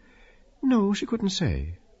 ring. No, she couldn't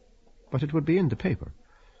say, but it would be in the paper.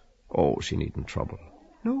 Oh, she needn't trouble.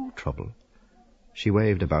 No trouble. She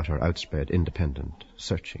waved about her outspread independent,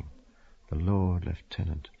 searching. The Lord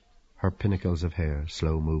Lieutenant. Her pinnacles of hair,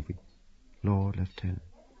 slow moving. Lord Lieutenant.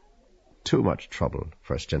 Too much trouble,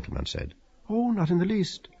 first gentleman said. Oh, not in the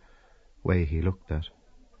least. Way he looked at.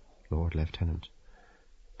 Lord Lieutenant.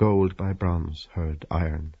 Gold by bronze, heard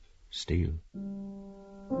iron, steel.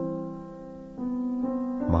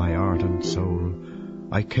 My ardent soul,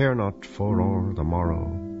 I care not for or the morrow.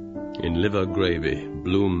 In liver gravy,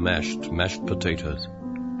 bloom mashed potatoes.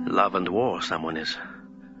 Love and War, someone is.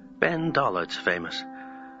 Ben Dollard's famous.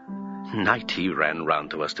 Night he ran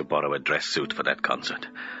round to us to borrow a dress suit for that concert.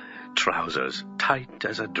 Trousers tight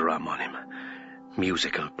as a drum on him.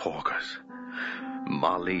 Musical porkers.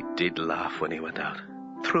 Molly did laugh when he went out.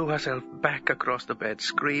 Threw herself back across the bed,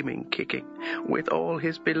 screaming, kicking, with all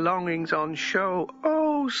his belongings on show.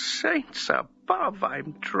 Oh, saints above,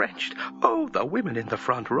 I'm drenched. Oh, the women in the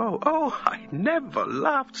front row. Oh, I never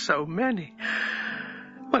laughed so many.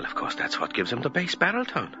 Well, of course, that's what gives him the bass barrel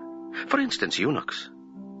tone. For instance, eunuchs.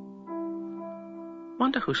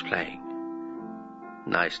 Wonder who's playing.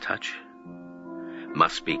 Nice touch.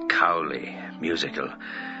 Must be Cowley, musical.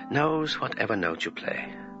 Knows whatever note you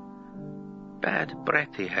play. Bad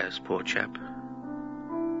breath he has, poor chap.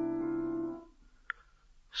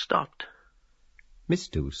 Stopped. Miss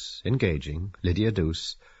Douce, engaging, Lydia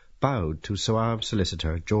Douce, bowed to suave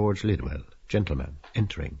solicitor George Lidwell, gentleman,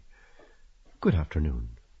 entering. Good afternoon.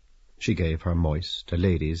 She gave her moist, a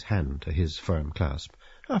lady's hand to his firm clasp.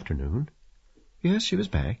 Afternoon. Yes, she was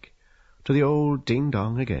back. To the old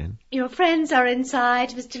ding-dong again. Your friends are inside,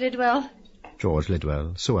 Mr. Lidwell. George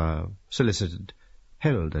Lidwell, suave, solicited,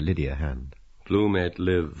 held a Lydia hand. Blue may it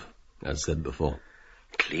live, as said before.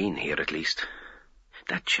 Clean here, at least.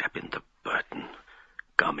 That chap in the Burton.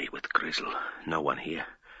 Gummy with grizzle. No one here.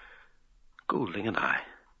 Goulding and I.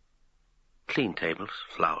 Clean tables,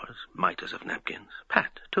 flowers, mitres of napkins.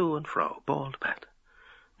 Pat, to and fro, bald Pat.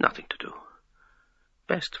 Nothing to do.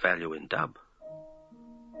 Best value in dub.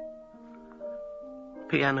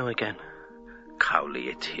 Piano again. Cowley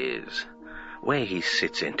it is. Way he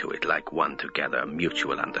sits into it like one to gather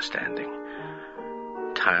mutual understanding.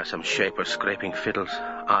 Tiresome shaper scraping fiddles,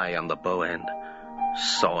 eye on the bow end,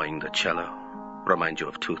 sawing the cello, remind you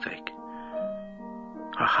of toothache.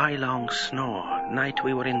 Her high long snore, night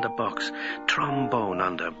we were in the box, trombone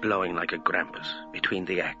under, blowing like a grampus, between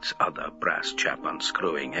the acts other brass chap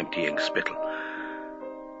unscrewing, emptying spittle.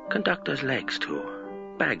 Conductor's legs too,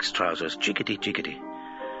 bags trousers, jiggity.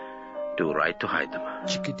 Do right to hide them.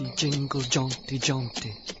 Jiggity jingle jaunty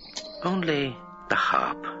jaunty. Only the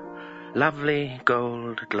harp. Lovely,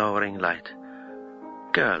 gold, glowering light.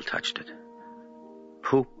 Girl touched it.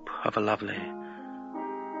 Poop of a lovely.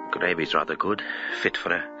 Gravy's rather good, fit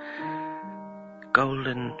for a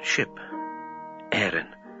golden ship.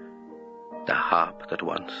 Erin. The harp that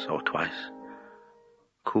once or twice.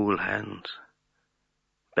 Cool hands.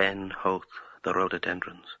 Ben Hoth, the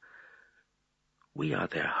rhododendrons. We are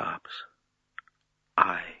their harps.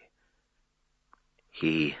 I.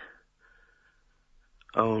 He.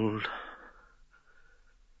 Old.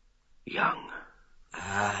 Young.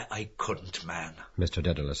 I couldn't, man. Mr.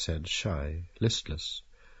 Dedalus said, shy, listless.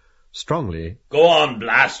 Strongly. Go on,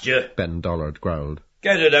 blast you. Ben Dollard growled.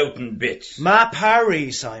 Get it out in bits. Ma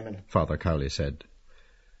parry, Simon. Father Cowley said.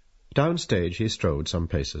 Downstage he strode some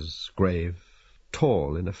paces, grave,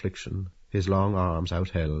 tall in affliction, his long arms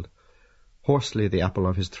outheld. Hoarsely the apple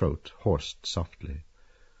of his throat hoarsed softly.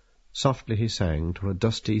 Softly he sang to a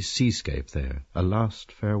dusty seascape there, a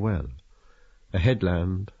last farewell. A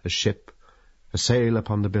headland, a ship, a sail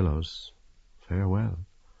upon the billows. Farewell.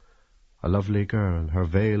 A lovely girl, her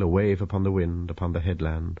veil a wave upon the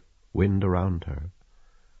headland, wind around her.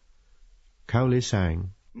 Cowley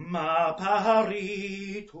sang. Ma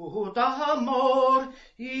pari tu d'amor,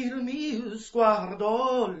 il mio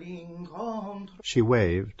sguardo l'incontro. She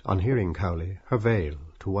waved, on hearing Cowley, her veil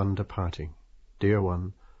to one departing. Dear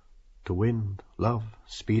one, to wind, love,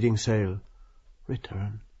 speeding sail,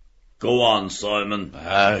 return. Go on, Simon.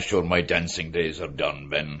 Sure, my dancing days are done,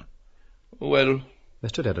 Ben. Well...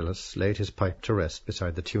 Mr. Dedalus laid his pipe to rest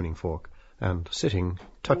beside the tuning fork, and, sitting,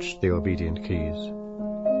 touched the obedient keys.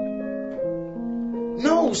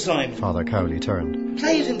 No, Simon. Father Cowley turned.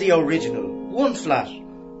 Play it in the original, one flat.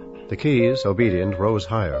 The keys, obedient, rose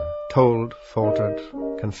higher, told, faltered,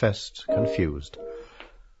 confessed, confused.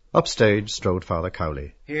 Upstage strode Father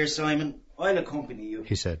Cowley. Here, Simon, I'll accompany you,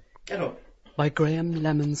 he said. Get up. By Graham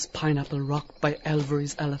Lemon's pineapple rock, by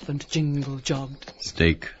Elvery's elephant jingle jogged.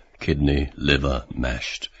 Steak, Kidney, liver,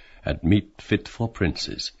 mashed, at meat fit for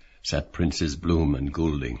princes, sat Princes Bloom and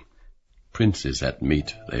Goulding. Princes at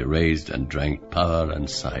meat, they raised and drank power and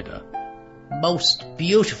cider. Most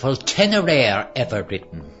beautiful tenor ever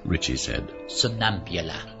written, Richie said.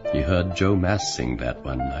 Sonnambula. He heard Joe Mass sing that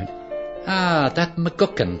one night. Ah, that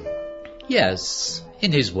McGuckin. Yes,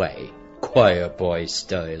 in his way. Choir boy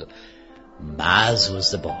style. Maz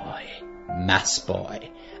was the boy. Mass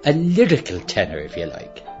boy. A lyrical tenor, if you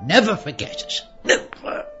like. Never forget it.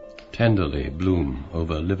 Never. Tenderly, Bloom,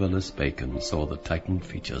 over liverless bacon, saw the tightened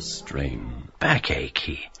features strain.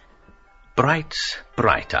 Backache. Bright's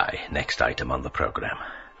Bright Eye, next item on the programme.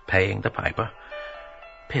 Paying the piper.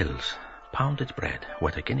 Pills, pounded bread,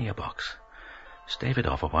 worth a guinea a box. Stave it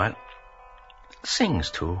off a while. Sings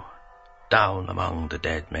too, down among the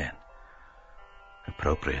dead men.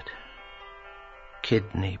 Appropriate.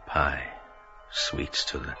 Kidney pie, sweets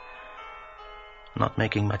to the... Not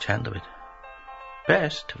making much hand of it.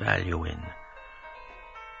 Best value in.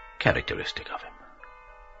 Characteristic of him.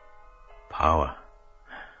 Power.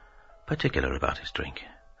 Particular about his drink.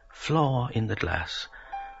 Flaw in the glass.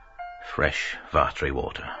 Fresh Vartry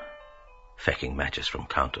water. Fecking matches from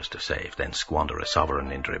counters to save, then squander a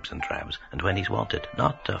sovereign in dribs and drabs, and when he's wanted,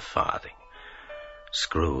 not a farthing.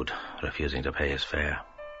 Screwed, refusing to pay his fare.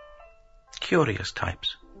 Curious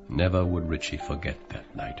types. Never would Richie forget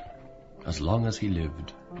that night. As long as he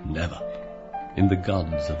lived, never. In the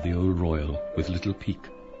gods of the old royal, with little Peak,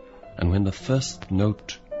 and when the first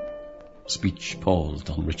note... Speech paused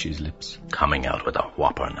on Richie's lips. Coming out with a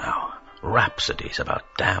whopper now. Rhapsodies about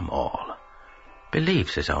damn all.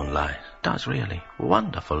 Believes his own lies. Does really.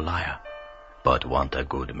 Wonderful liar. But want a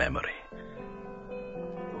good memory.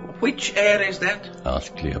 Which air is that?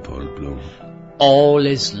 Asked Leopold Bloom. All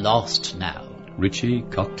is lost now. Richie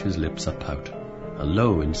cocked his lips a pout. A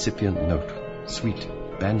low, incipient note, sweet,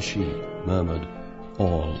 banshee, murmured,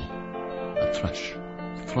 all. A thrush,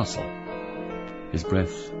 thrustle. His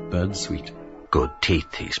breath, bird sweet. Good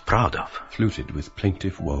teeth he's proud of. Fluted with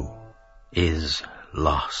plaintive woe. Is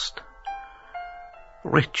lost.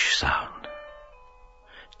 Rich sound.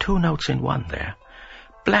 2 notes in one there.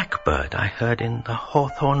 Blackbird I heard in the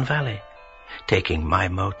Hawthorne Valley. Taking my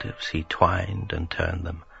motives, he twined and turned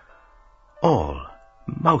them. All,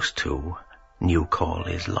 most too, new call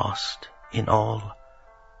is lost in all.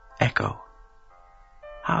 Echo.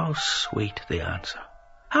 How sweet the answer.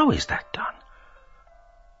 How is that done?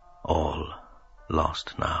 All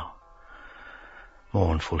lost now.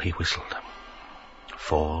 Mournful he whistled.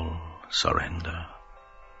 Fall, surrender,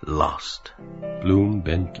 lost. Bloom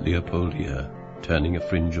bent Leopold ear, turning a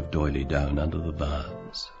fringe of doily down under the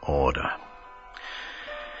vase. Order.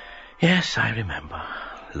 Yes, I remember.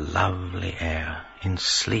 Lovely air. In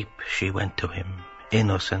sleep she went to him.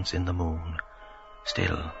 Innocence in the moon.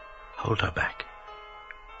 Still, hold her back.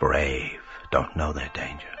 Brave, don't know their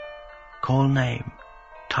danger. Call name.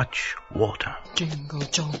 Touch water. Jingle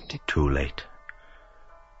jaunty. Too late.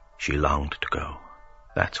 She longed to go.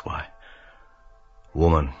 That's why.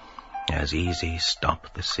 Woman, as easy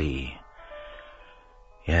stop the sea.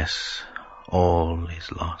 Yes, all is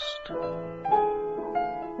lost.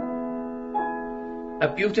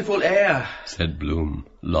 A beautiful air, said Bloom,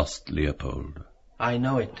 lost Leopold. I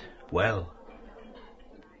know it well.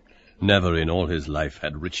 Never in all his life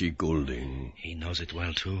had Richie Goulding. He knows it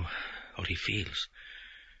well too, or he feels.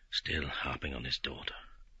 Still harping on his daughter.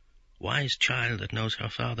 Wise child that knows her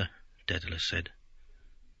father, Daedalus said.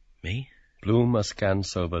 Me? Bloom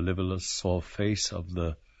askance over liverless saw face of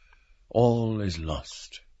the all is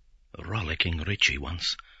lost. Rollicking Richie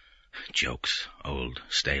once. Jokes, old,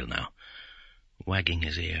 stale now. Wagging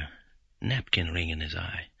his ear, napkin ring in his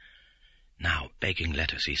eye. Now begging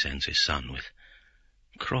letters he sends his son with.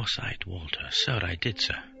 Cross-eyed Walter, sir, I did,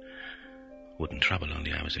 sir. Wouldn't trouble,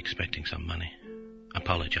 only I was expecting some money.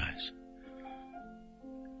 Apologize.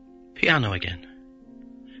 Piano again.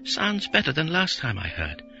 Sounds better than last time I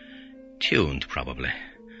heard. Tuned, probably.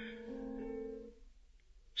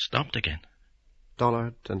 Stopped again.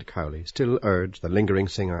 Dollard and Cowley still urge the lingering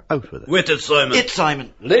singer out with it. With it, Simon. It's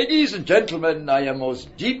Simon. Ladies and gentlemen, I am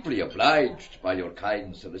most deeply obliged by your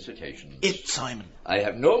kind solicitations. It's Simon. I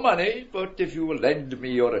have no money, but if you will lend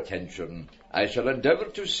me your attention, I shall endeavour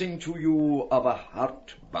to sing to you of a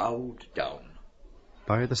heart bowed down.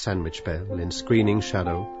 By the sandwich bell, in screening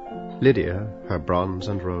shadow, Lydia, her bronze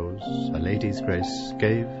and rose, a lady's grace,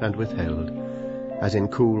 gave and withheld, as in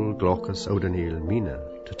cool glaucous O'Donnell Mina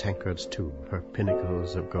to tankards two, her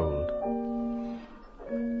pinnacles of gold.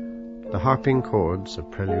 The harping chords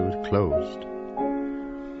of prelude closed.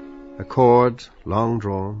 A chord, long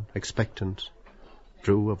drawn, expectant,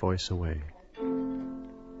 drew a voice away.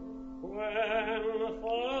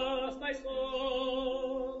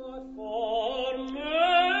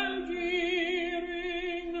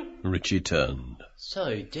 Richie turned.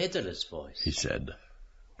 So Daedalus' voice, he said.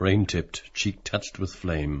 Brain-tipped, cheek touched with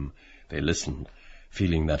flame, they listened,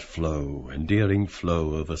 feeling that flow, endearing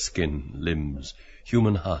flow over skin, limbs,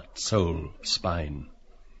 human heart, soul, spine.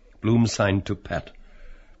 Bloom signed to Pat.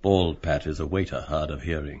 Bald Pat is a waiter hard of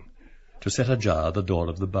hearing, to set ajar the door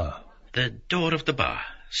of the bar. The door of the bar.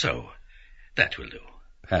 So, that will do.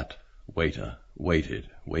 Pat, waiter, waited,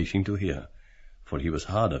 waiting to hear, for he was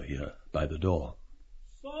hard of hear by the door.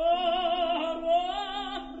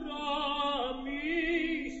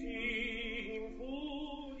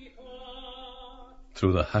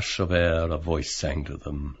 Through the hush of air a voice sang to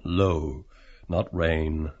them, low, not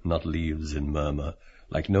rain, not leaves in murmur,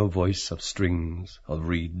 like no voice of strings, of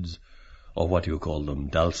reeds, or what you call them,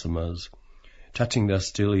 dulcimers, touching their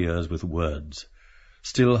still ears with words,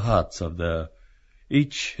 still hearts of their,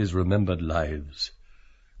 each his remembered lives.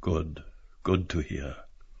 Good, good to hear.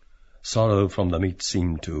 Sorrow from them each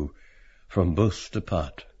seemed to, from both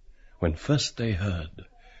depart, when first they heard,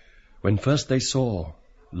 when first they saw,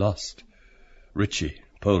 lost, Richie,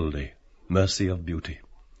 Poldy, mercy of beauty,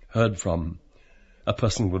 heard from, a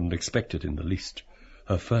person wouldn't expect it in the least,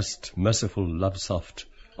 her first merciful, love-soft,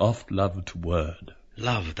 oft-loved word.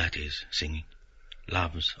 Love, that is, singing.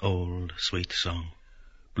 Love's old, sweet song.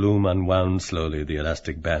 Bloom unwound slowly the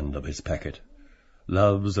elastic band of his packet.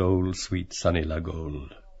 Love's old, sweet, sunny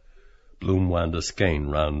lagold. Bloom wound a skein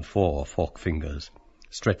round 4 fork fingers,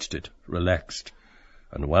 stretched it, relaxed,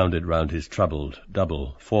 and wound it round his troubled,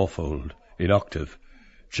 double, fourfold, in octave,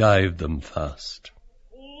 jived them fast.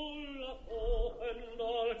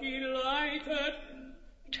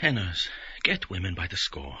 Tenors, get women by the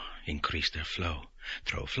score, increase their flow,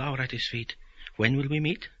 throw flower at his feet. When will we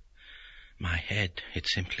meet? My head, it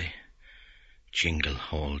simply, jingle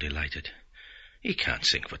all delighted. He can't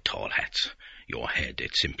sing for tall hats. Your head,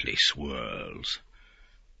 it simply swirls.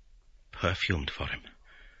 Perfumed for him.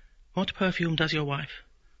 What perfume does your wife?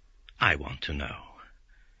 I want to know.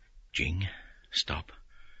 Jing, stop,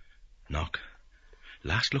 knock.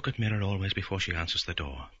 Last look at mirror always before she answers the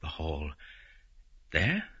door, the hall.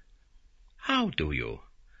 There? How do you?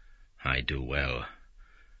 I do well.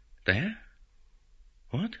 There?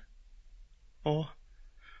 What? Or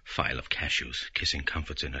file of cashews, kissing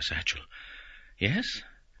comforts in her satchel. Yes?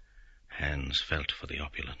 Hands felt for the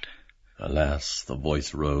opulent. Alas, the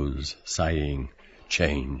voice rose, sighing,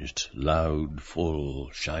 changed, loud, full,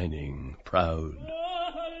 shining, proud.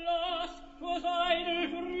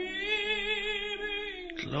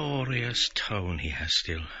 Glorious tone he has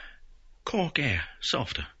still. Cork air,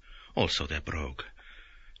 softer. Also their brogue.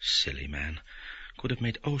 Silly man. Could have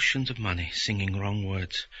made oceans of money singing wrong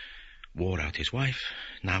words. Wore out his wife,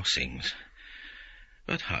 now sings.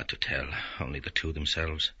 But hard to tell, only the two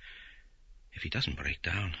themselves. If he doesn't break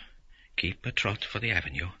down, keep a trot for the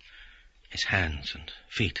avenue. His hands and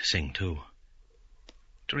feet sing too.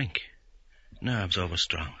 Drink. Nerves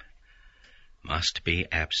overstrung. Must be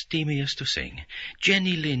abstemious to sing.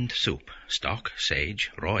 Jenny Lind soup, stock,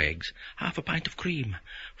 sage, raw eggs, half a pint of cream,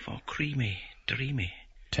 for creamy, dreamy.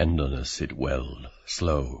 Tenderness it welled,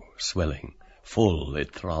 slow, swelling, full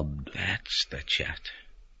it throbbed. That's the chat.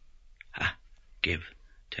 Ah, give,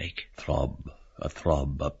 take. Throb,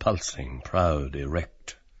 a pulsing, proud,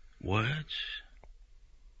 erect. Words?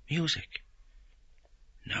 Music?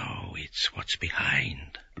 No, it's what's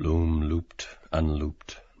behind. Bloom looped,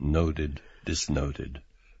 unlooped, noded, disnoded.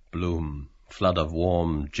 Bloom, flood of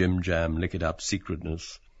warm, jim-jam, lick-it-up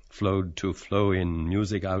secretness, flowed to flow in,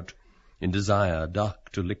 music out, in desire,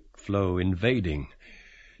 dark to lick, flow, invading,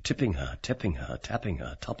 tipping her, tapping her,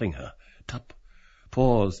 topping her, tup,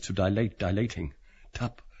 pause to dilate, dilating,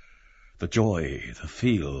 tup, the joy, the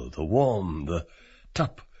feel, the warm, the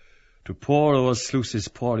tup, to pour o'er sluices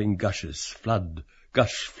pouring gushes, flood,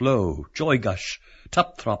 gush, flow, joy gush,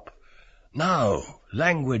 tup throp. Now,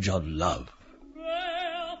 language of love.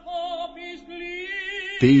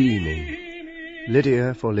 Beaming.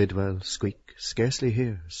 Lydia for Lidwell, squeak, scarcely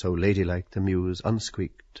hear, so ladylike the muse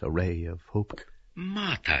unsqueaked a ray of hope.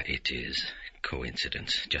 Martha it is.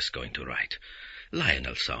 Coincidence, just going to write.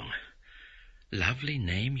 Lionel song. Lovely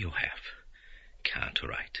name you have. Can't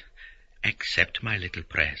write. Accept my little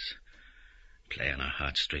press. Play on her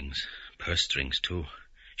heartstrings, purse strings too.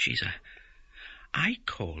 She's a... I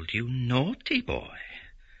called you naughty boy.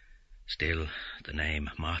 Still, the name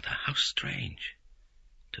Martha, how strange.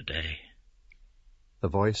 Today. The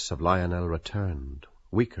voice of Lionel returned,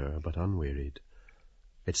 weaker but unwearied.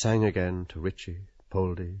 It sang again to Richie,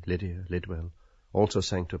 Poldy, Lydia, Lidwell, also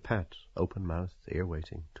sang to Pat, open-mouthed,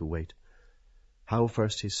 ear-waiting, to wait. How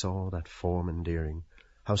first he saw that form endearing,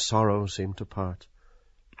 how sorrow seemed to part,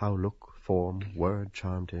 how look, form, word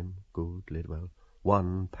charmed him, good Lidwell,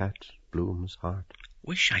 won Pat Bloom's heart.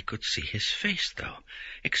 Wish I could see his face, though.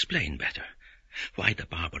 Explain better. Why the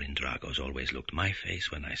barber in Drago's always looked my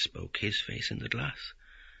face when I spoke, his face in the glass.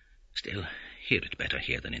 Still, hear it better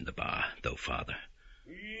here than in the bar, though, father.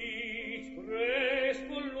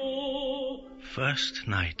 First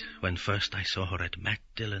night, when first I saw her at Matt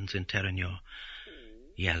Dillon's in Terranure,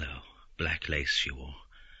 yellow, black lace she wore,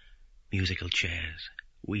 musical chairs,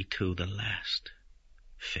 we two the last.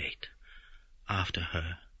 Fate. After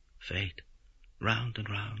her, fate. Round and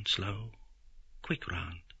round, slow, quick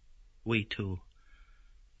round. We two.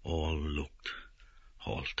 All looked.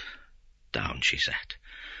 Halt. Down she sat.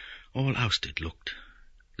 All ousted looked.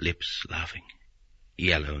 Lips laughing.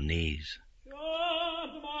 Yellow knees.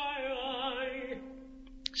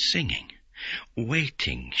 Singing.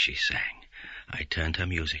 Waiting, she sang. I turned her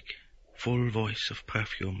music. Full voice of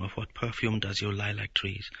perfume, of what perfume does your lilac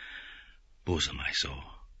trees? Bosom I saw,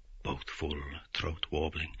 both full, throat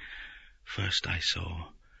warbling. First I saw,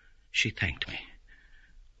 she thanked me.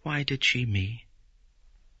 Why did she me?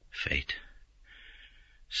 Fate.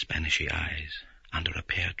 Spanishy eyes, under a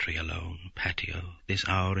pear tree alone, patio, this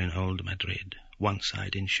hour in old Madrid, one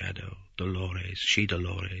side in shadow, Dolores, she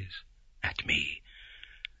Dolores, at me,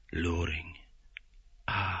 luring,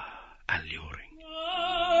 alluring.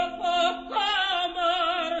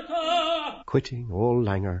 Quitting all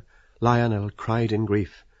languor, Lionel cried in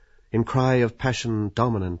grief, in cry of passion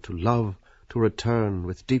dominant to love, to return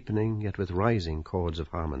with deepening yet with rising chords of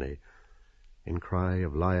harmony. In cry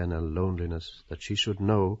of Lionel loneliness that she should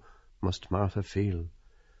know must Martha feel.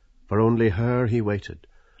 For only her he waited.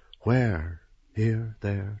 Where? Here,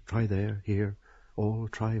 there, try there, here, all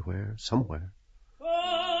try where, somewhere.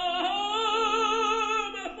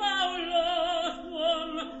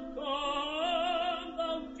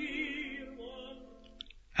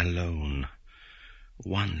 Alone.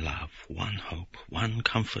 One love, one hope, one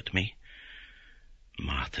comfort me.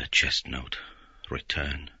 Martha Chestnut,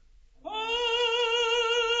 return.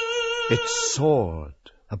 It soared,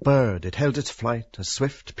 a bird, it held its flight, a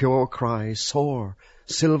swift, pure cry, soar,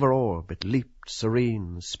 silver orb, it leaped,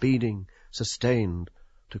 serene, speeding, sustained,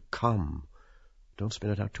 to come. Don't spin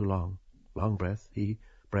it out too long. Long breath,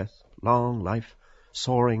 breath, long life,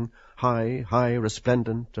 soaring, high, high,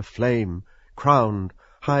 resplendent, aflame, crowned,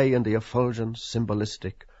 high in the effulgence,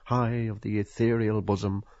 symbolistic, high of the ethereal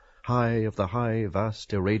bosom, high of the high,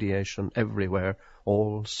 vast irradiation everywhere,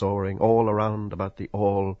 all soaring, all around about the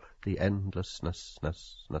all, the endlessness.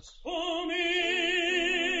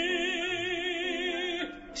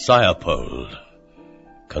 Sirepold,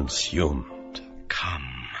 consumed.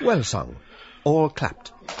 Come. Well sung. All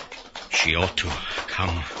clapped. She ought to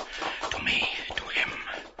come to me, to him,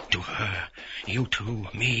 to her, you two,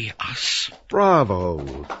 me, us. Bravo.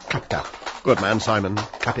 Clap, clap. Good man, Simon.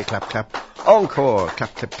 Clappy, clap, clap. Encore.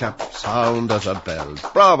 Clap, clap, clap. Sound as a bell.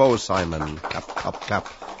 Bravo, Simon. Clap, clap, clap.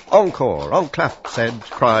 Encore. On clap, said,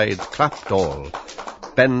 cried, clapped all.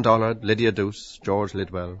 Ben Dollard, Lydia Douce, George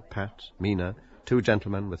Lidwell, Pat, Mina, two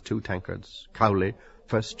gentlemen with two tankards, Cowley,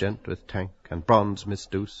 first gent with tank, and bronze Miss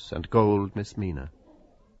Douce, and gold Miss Mina.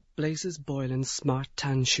 Blazes Boylan's smart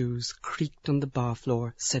tan shoes creaked on the bar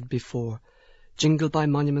floor, said before, jingled by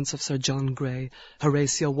monuments of Sir John Gray,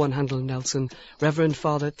 Horatio One-Handle Nelson, Reverend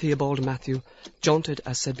Father Theobald Matthew, jaunted,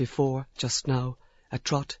 as said before, just now, a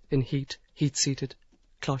trot in heat, heat-seated,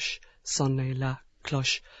 cloche, sonne la,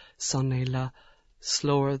 cloche, sonne la.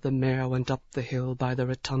 Slower the mare went up the hill by the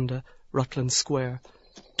rotunda, Rutland Square.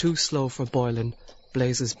 Too slow for Boylan,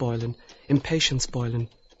 Blazes Boylan, Impatience Boylan,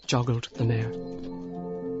 joggled the mare.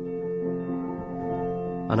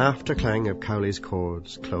 An afterclang of Cowley's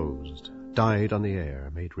chords closed, died on the air,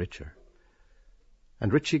 made richer.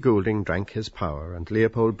 And Richie Goulding drank his power, and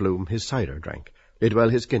Leopold Bloom his cider drank, Lidwell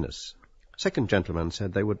his Guinness. Second gentleman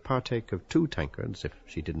said they would partake of 2 tankards, if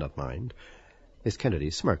she did not mind. Miss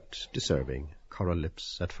Kennedy smirked, deserving, coral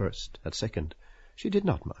lips at first, at second. She did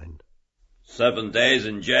not mind. 7 days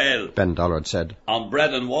in jail, Ben Dollard said. On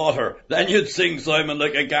bread and water. Then you'd sing, Simon,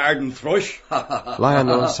 like a garden thrush.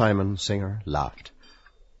 Lionel Simon, singer, laughed.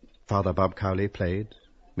 Father Bob Cowley played.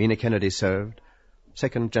 Mina Kennedy served.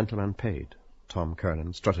 Second gentleman paid. Tom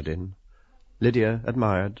Kernan strutted in. Lydia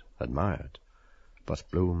admired. But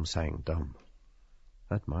Bloom sang dumb.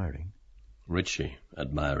 Admiring. Richie,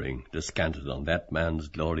 admiring, descanted on that man's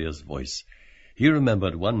glorious voice. He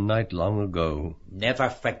remembered one night long ago. Never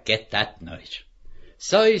forget that night.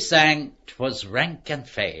 So he sang, "'Twas rank and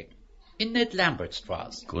fame." In Ned Lambert's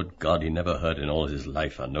 'twas. Good God, he never heard in all his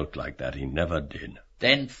life a note like that. He never did.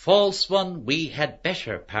 Then, false one, we had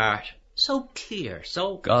better part. So clear,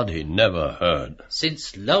 so... God he never heard.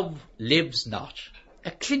 Since love lives not.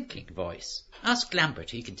 A clinking voice. Ask Lambert,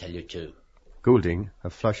 he can tell you too. Goulding, a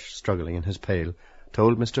flush struggling in his pail,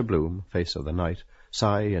 told Mr. Bloom, face of the night,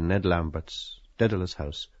 sigh in Ned Lambert's Daedalus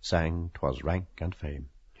house, sang 'twas rank and fame.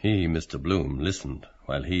 He, Mr. Bloom, listened,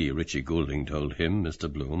 while he, Richie Goulding, told him,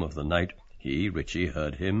 Mr. Bloom, of the night he, Richie,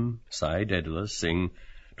 heard him, sigh Daedalus, sing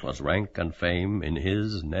 'twas rank and fame in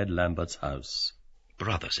his, Ned Lambert's house.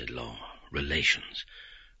 Brothers-in-law, relations.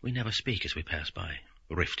 We never speak as we pass by.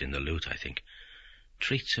 Rift in the lute, I think.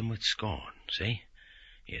 Treats him with scorn, see?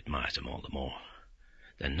 He admires them all the more.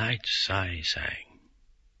 The night sigh sang.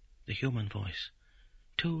 The human voice.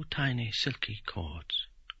 2 tiny silky chords.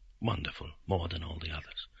 Wonderful, more than all the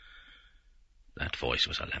others. That voice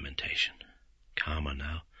was a lamentation. Calmer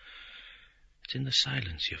now. It's in the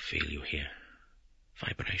silence you feel, you hear.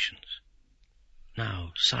 Vibrations.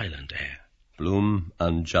 Now silent air. Bloom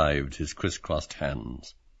unjived his criss-crossed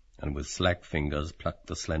hands, and with slack fingers plucked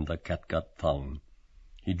the slender catgut thong.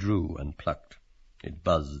 He drew and plucked. It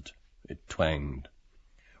buzzed. It twanged.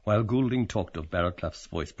 While Goulding talked of Barraclough's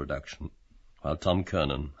voice production, while Tom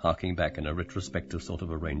Kernan, harking back in a retrospective sort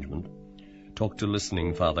of arrangement, talked to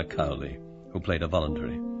listening Father Cowley, who played a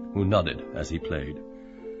voluntary, who nodded as he played,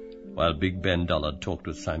 while Big Ben Dollard talked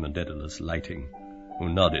with Simon Daedalus, lighting, who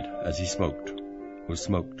nodded as he smoked, who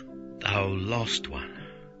smoked. Thou lost one.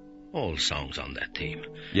 All songs on that theme.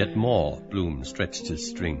 Yet more, Bloom stretched his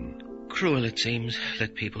string. Cruel it seems,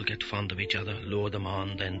 let people get fond of each other, lure them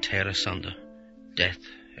on, then tear asunder. Death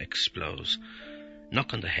explodes.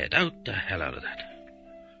 Knock on the head, out the hell out of that.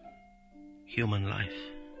 Human life.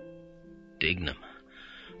 Dignum.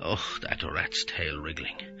 Oh, that rat's tail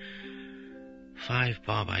wriggling. 5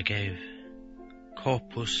 bob I gave.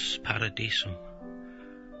 Corpus paradisum.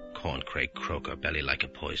 Corncrake croaker, belly like a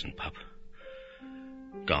poison pup.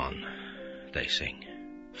 Gone, they sing.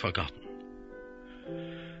 Forgotten.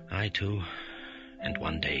 I too, and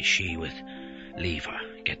one day she with lever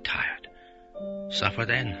get tired. Suffer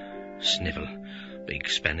then, snivel, big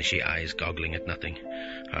Spanishy eyes goggling at nothing,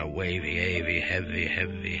 her wavy, heavy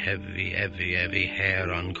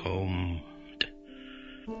hair uncombed.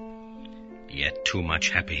 Yet too much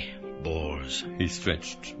happy, bores. He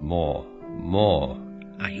stretched more.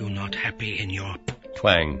 Are you not happy in your...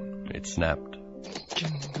 Twang, it snapped.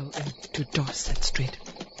 Jingle into Dorset Street.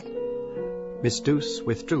 Miss Douce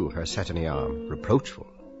withdrew her satiny arm, reproachful,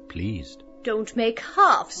 pleased. Don't make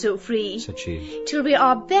half so free, said she, till we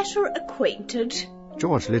are better acquainted.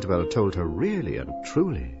 George Lidwell told her really and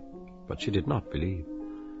truly, but she did not believe.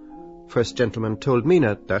 First gentleman told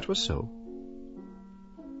Mina that was so.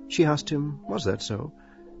 She asked him, was that so?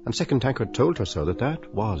 And second tankard told her so,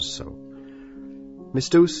 that was so. Miss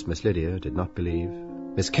Douce, Miss Lydia, did not believe.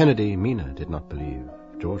 Miss Kennedy, Mina, did not believe.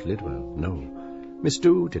 George Lidwell, no. Miss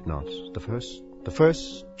Dew did not. The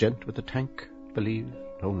first gent with the tank believed.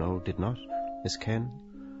 No, did not. Miss Ken.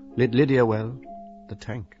 Lydia, well, the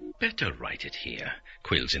tank. Better write it here.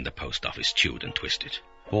 Quills in the post office chewed and twisted.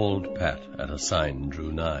 Bald Pat at a sign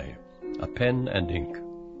drew nigh. A pen and ink.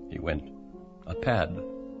 He went. A pad.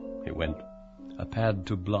 He went. A pad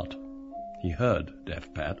to blot. He heard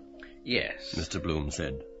deaf Pat. Yes, Mr. Bloom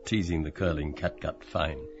said, teasing the curling catgut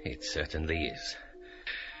fine. It certainly is.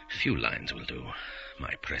 Few lines will do.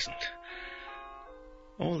 My present.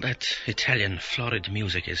 All that Italian florid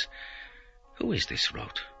music is... Who is this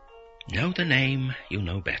wrote? Know the name, you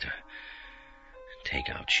know better. Take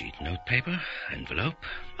out sheet notepaper, envelope,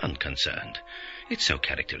 unconcerned. It's so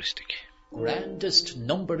characteristic. Grandest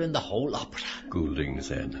number in the whole opera, Goulding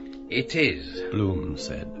said. It is. Bloom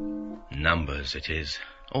said. Numbers it is.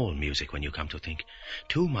 All music when you come to think.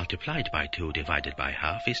 2 multiplied by 2 divided by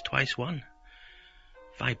half is twice 1.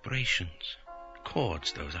 Vibrations.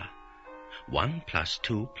 Chords those are. 1 plus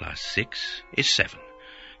 2 plus 6 is 7.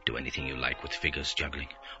 Do anything you like with figures juggling.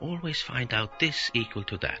 Always find out this equal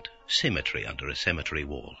to that. Symmetry under a cemetery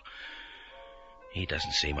wall. He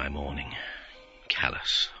doesn't see my mourning.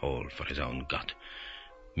 Callous, all for his own gut.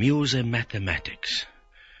 Muse mathematics.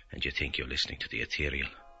 And you think you're listening to the ethereal.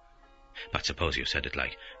 But suppose you said it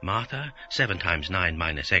like, Martha, 7 times 9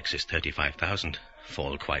 minus x is 35,000.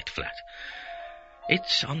 Fall quite flat.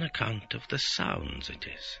 It's on account of the sounds, it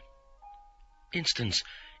is. Instance,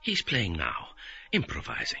 he's playing now,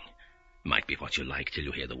 improvising. Might be what you like till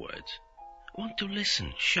you hear the words. Want to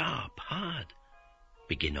listen, sharp, hard.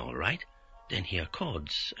 Begin all right, then hear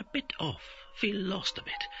chords a bit off, feel lost a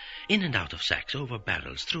bit. In and out of sacks, over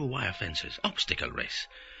barrels, through wire fences, obstacle race.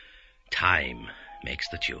 Time makes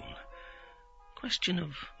the tune. Question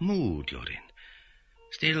of mood you're in.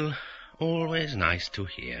 Still, always nice to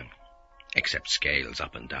hear. Except scales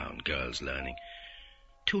up and down, girls learning.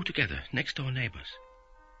 2 together, next-door neighbors.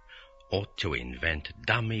 Ought to invent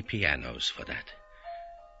dummy pianos for that.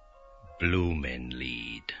 Bloomin'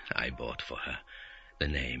 Lead I bought for her. The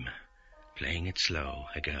name. Playing it slow,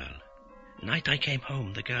 a girl. Night I came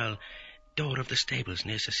home, the girl. Door of the stables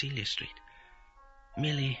near Cecilia Street.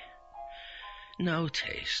 Millie. No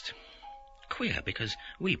taste. Queer, because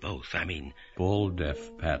we both, Bald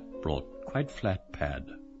deaf Pat brought quite flat pad,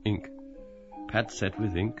 ink. Pat set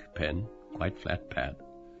with ink, pen, quite flat pad.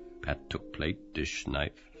 Pat took plate, dish,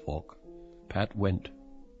 knife, fork. Pat went.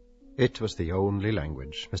 It was the only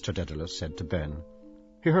language, Mr. Dedalus said to Ben.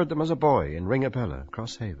 He heard them as a boy in Ringabella,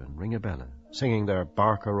 Crosshaven, Ringabella, singing their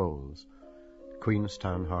Barker rolls.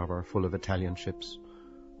 Queenstown harbour full of Italian ships.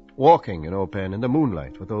 Walking, Ben, in the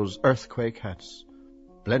moonlight with those earthquake hats,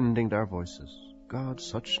 blending their voices. God,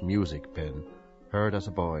 such music, Ben, heard as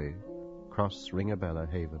a boy, cross Ringabella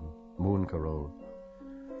Haven, Moon Carole.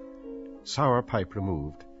 Sour pipe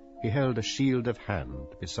removed, he held a shield of hand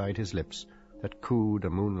beside his lips that cooed a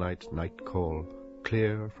moonlight night call,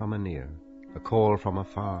 clear from anear, a call from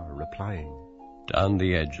afar replying. Down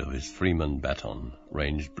the edge of his Freeman baton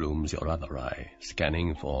ranged Bloom's your other eye,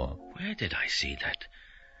 scanning for... Where did I see that?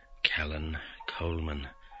 Callan, Coleman,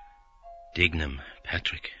 Dignam,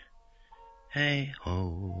 Patrick. Hey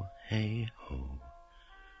ho, hey ho.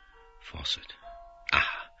 Fawcett.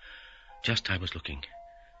 Ah, just I was looking.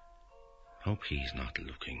 Hope he's not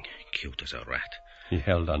looking cute as a rat. He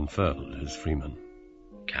held unfurled his Freeman.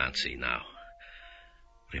 Can't see now.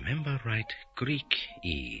 Remember right Greek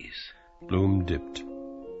ease. Bloom dipped.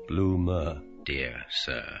 Bloomer. Dear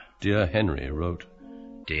sir. Dear Henry wrote.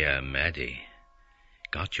 Dear Maddie.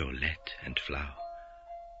 Got your let and flow.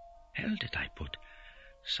 Hell did I put?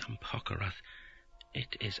 Some pockerath.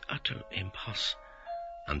 It is utter impos.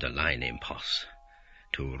 Underline impos.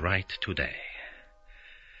 To write today.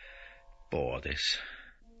 Bore this.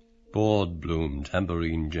 Bored Bloom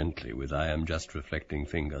tambourine gently with I am just reflecting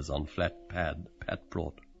fingers on flat pad Pat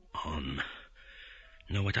brought. On.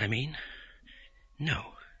 Know what I mean?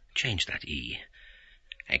 No, change that E.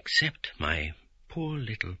 Accept my poor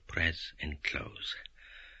little pres enclose.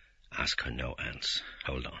 Ask her no ants.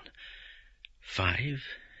 Hold on. 5,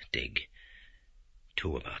 dig.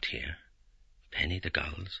 2 about here. Penny the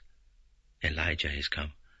gulls. Elijah is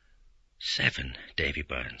come. 7, Davy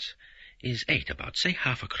Burns. Is 8 about, say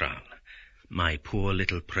half a crown. My poor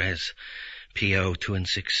little pres. P.O. 2 and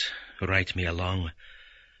 6. Write me along.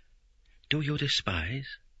 Do you despise?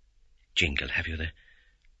 Jingle, have you the...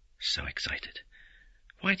 So excited.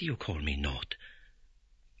 Why do you call me naught?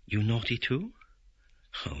 You naughty too?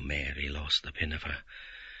 Oh, Mary lost the pin of her.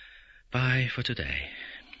 Bye for today.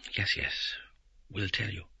 Yes, will tell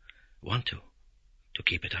you. Want to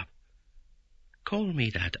keep it up. Call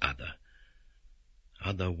me that other.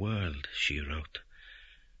 Other world, she wrote.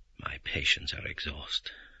 My patience are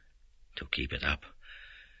exhaust. To keep it up,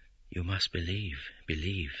 you must believe.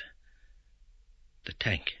 The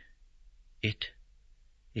tank, it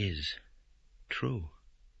is true.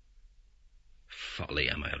 Folly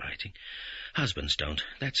am I writing. Husbands don't.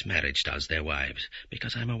 That's marriage does their wives,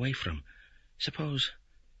 because I'm away from. Suppose...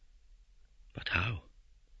 But how?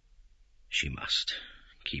 She must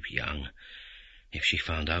keep young. If she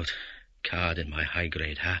found out, card in my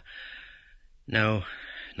high-grade ha. No,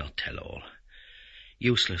 not tell all.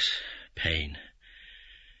 Useless pain.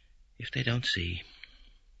 If they don't see.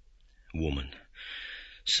 Woman.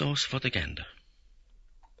 Sauce for the gander.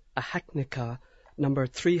 A hackney car, number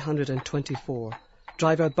 324,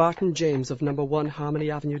 driver Barton James of number 1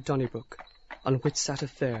 Harmony Avenue, Donnybrook, on which sat a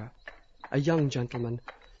fare. A young gentleman,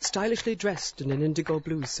 stylishly dressed in an indigo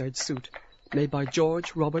blue serge suit, made by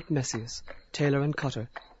George Robert Messias, tailor and cutter,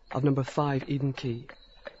 of number 5 Eden Quay,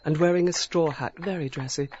 and wearing a straw hat, very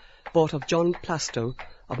dressy, bought of John Plasto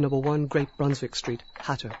of number 1 Great Brunswick Street,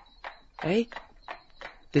 hatter. Eh?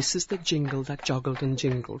 This is the jingle that joggled and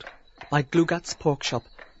jingled. By Glugat's pork shop,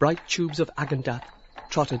 bright tubes of Agendath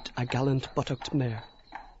trotted a gallant buttocked mare.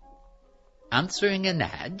 Answering an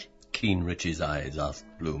ad? Keen Richie's eyes asked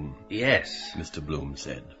Bloom. Yes. Mr. Bloom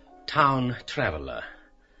said. Town traveller.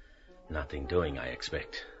 Nothing doing, I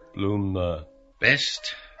expect. Bloom,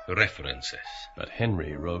 Best references. But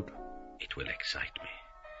Henry wrote. It will excite me.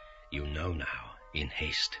 You know now, in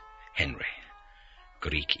haste, Henry.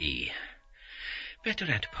 Greek E. Better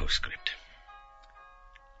add postscript.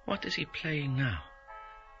 What is he playing now?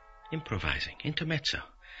 Improvising, intermezzo.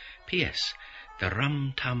 P.S. The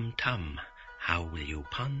rum-tum-tum. How will you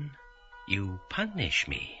pun? You punish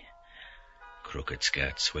me. Crooked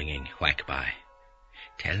skirt swinging, whack by.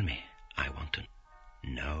 Tell me, I want to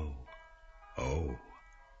know. Oh,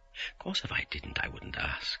 course if I didn't, I wouldn't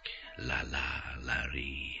ask. La la, la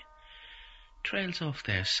ree. Trails off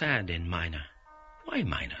there sad in minor. Why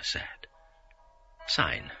minor sad?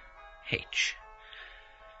 Sign, H.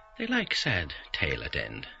 They like sad tail at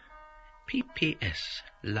end. PPS,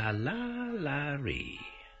 la la la ree.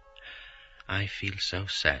 I feel so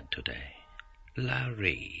sad today. La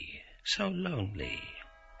ree, so lonely.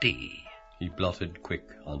 D. He blotted quick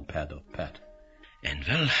on pad of Pat.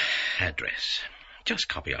 Envil, address. Just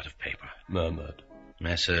copy out of paper. Murmured.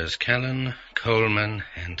 Messrs. Callan, Coleman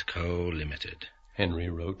and Co. Limited. Henry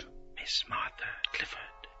wrote. Miss Martha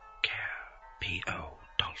Clifford, care P.O.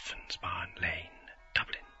 Dolphins Barn Lane,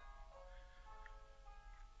 Dublin.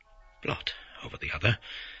 Blot over the other,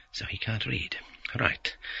 so he can't read.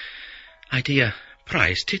 Right. Idea,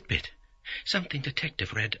 prize tidbit. Something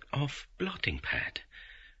detective read off blotting pad.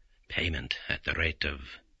 Payment at the rate of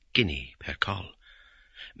guinea per call.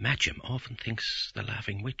 Madgem often thinks the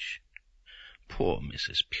laughing witch. Poor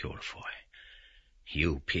Mrs. Purefoy.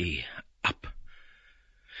 U.P. up.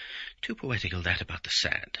 Too poetical that about the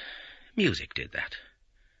sad. Music did that.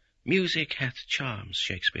 Music hath charms,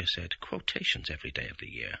 Shakespeare said. Quotations every day of the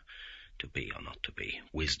year. To be or not to be.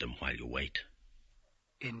 Wisdom while you wait.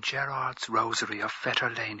 In Gerard's rosary of Fetter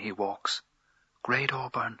Lane he walks. Great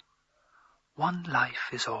Auburn. One life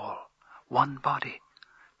is all. One body.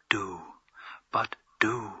 Do. But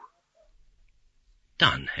do.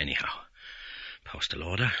 Done, anyhow. Postal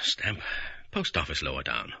order, stamp. Post office lower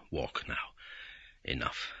down. Walk now.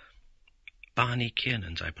 Enough. Barney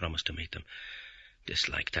Kiernan's, I promised to meet them.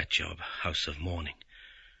 Dislike that job. House of mourning.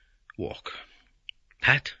 Walk.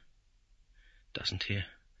 Pat? Doesn't hear.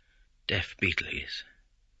 Deaf beetle is.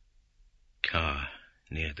 Car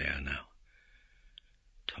near there now.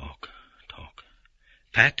 Talk.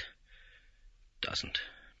 Pat? Doesn't.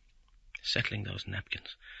 Settling those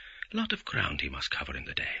napkins. Lot of ground he must cover in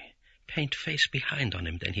the day. Paint face behind on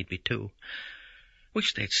him, then he'd be two.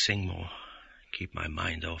 Wish they'd sing more. Keep my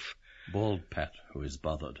mind off. Bald Pat, who is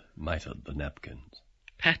bothered, mitered the napkins.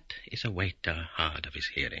 Pat is a waiter hard of his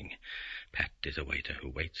hearing. Pat is a waiter who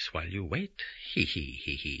waits while you wait.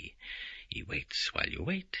 He. He waits while you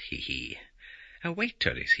wait. He. A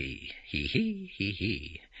waiter is he.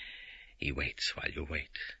 He. He waits while you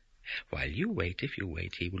wait. While you wait, if you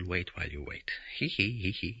wait, he will wait while you wait.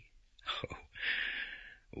 He. Oh,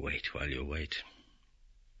 wait while you wait.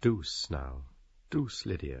 Deuce now. Deuce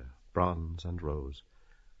Lydia, bronze and rose.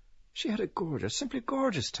 She had a gorgeous, simply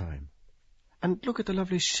gorgeous time. And look at the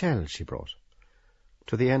lovely shell she brought.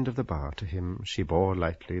 To the end of the bar, to him, she bore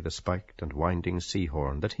lightly the spiked and winding sea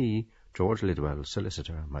horn that he, George Lidwell,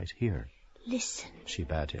 solicitor, might hear. Listen, she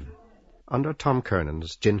bade him. Under Tom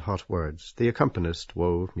Kernan's gin-hot words, the accompanist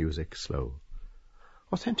wove music slow.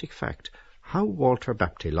 Authentic fact, how Walter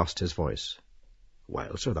Bapty lost his voice.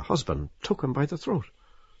 Well, sir, the husband took him by the throat.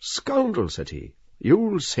 Scoundrel, said he,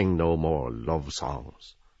 you'll sing no more love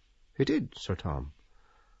songs. He did, Sir Tom.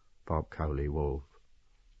 Bob Cowley wove.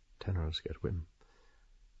 Tenors get whim.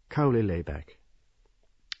 Cowley lay back.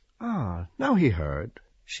 Ah, now he heard,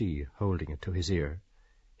 she holding it to his ear.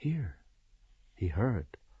 Here, he heard.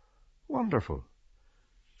 Wonderful.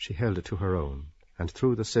 She held it to her own, and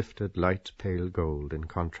through the sifted light pale gold in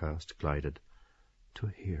contrast glided to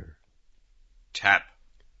hear. Tap.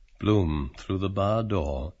 Bloom, through the bar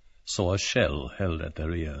door, saw a shell held at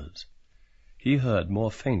their ears. He heard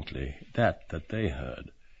more faintly that they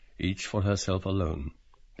heard, each for herself alone,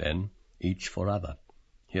 then each for other,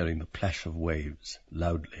 hearing the plash of waves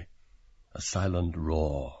loudly, a silent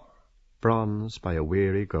roar. Bronze by a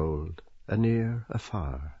weary gold, anear,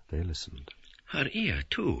 afar, they listened. Her ear,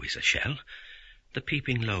 too, is a shell, the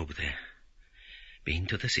peeping lobe there. Been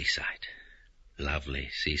to the seaside. Lovely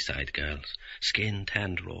seaside girls, skin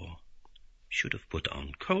tanned raw. Should have put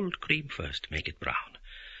on cold cream first, make it brown.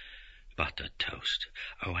 Buttered toast.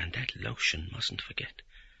 Oh, and that lotion mustn't forget.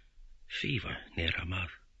 Fever near her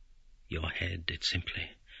mouth. Your head did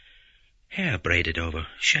simply. Hair braided over,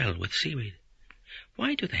 shell with seaweed.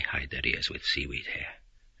 Why do they hide their ears with seaweed hair?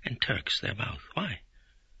 And Turks their mouth, why?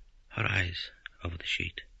 Her eyes over the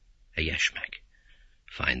sheet. A yeshmak.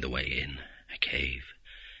 Find the way in. A cave.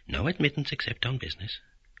 No admittance except on business.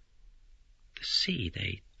 The sea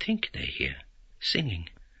they think they hear. Singing.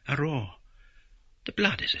 A roar. The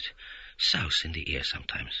blood, is it? Souse in the ear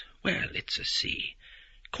sometimes. Well, it's a sea.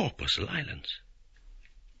 Corpuscle Islands.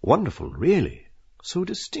 Wonderful, really. So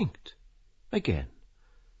distinct. Again.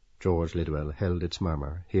 George Lidwell held its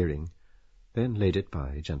murmur, hearing, then laid it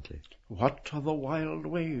by gently. What are the wild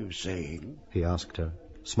waves saying? He asked her,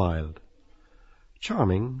 smiled.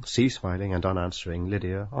 Charming, sea-smiling and unanswering,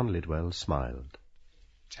 Lydia on Lidwell smiled.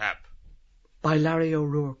 Tap. By Larry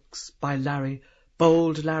O'Rourke's, by Larry,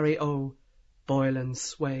 bold Larry O, Boylan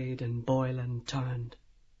swayed and Boylan turned.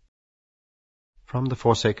 From the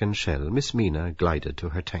forsaken shell, Miss Mina glided to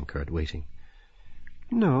her tankard, waiting.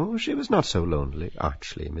 No, she was not so lonely,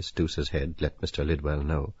 archly Miss Douce's head let Mr. Lidwell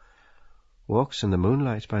know. Walks in the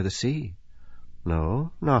moonlight by the sea.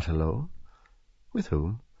 No, not alone. With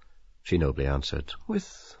whom? She nobly answered,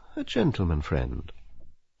 with a gentleman friend.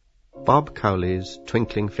 Bob Cowley's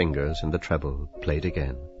twinkling fingers in the treble played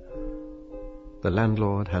again. The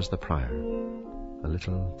landlord has the prior. A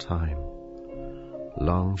little time.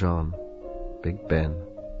 Long John. Big Ben.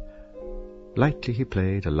 Lightly he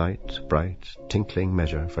played a light, bright, tinkling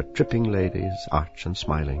measure for tripping ladies, arch and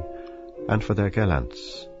smiling, and for their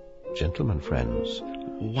gallants, gentlemen friends.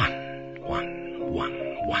 1, 1,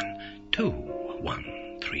 1, 1, 2,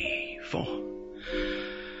 1, 3, 4.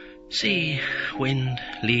 Sea, wind,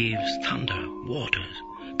 leaves, thunder, waters,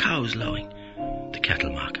 cows lowing, the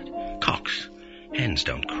cattle market, cocks, hens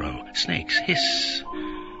don't crow, snakes hiss.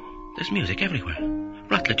 There's music everywhere.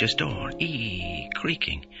 Rutledge's door,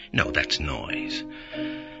 creaking. No, that's noise.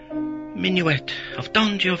 Minuet of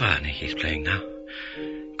Don Giovanni he's playing now.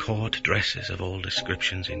 Court dresses of all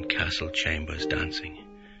descriptions in castle chambers dancing.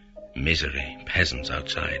 Misery, peasants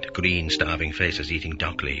outside, green starving faces eating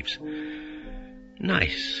dock leaves.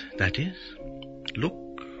 Nice, that is. Look,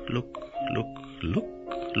 look, look, look,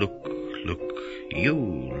 look, look. You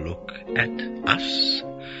look at us.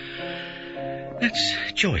 That's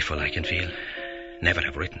joyful, I can feel. Never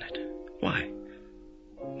have written it. Why?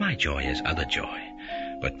 My joy is other joy,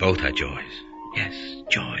 but both are joys. Yes,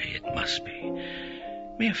 joy it must be.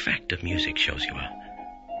 Mere fact of music shows you are.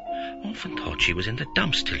 Often thought she was in the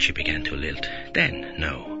dumps till she began to lilt. Then,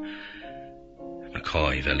 no.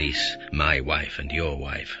 McCoy, Valise, my wife and your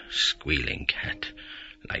wife, squealing cat,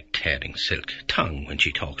 like tearing silk, tongue when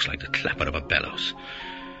she talks like the clapper of a bellows.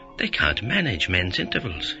 They can't manage men's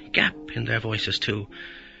intervals, gap in their voices too.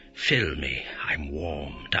 Fill me, I'm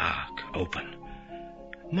warm, dark, open.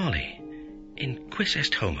 Molly, in quis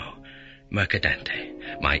est homo, mercadante,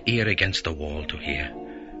 my ear against the wall to hear.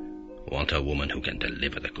 Want a woman who can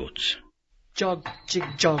deliver the goods. Jog, jig,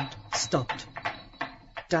 jogged, stopped.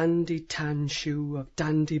 Dandy tan shoe of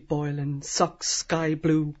dandy Boylan, socks sky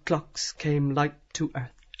blue, clocks came light to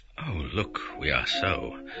earth. Oh, look, we are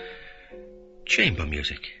so. Chamber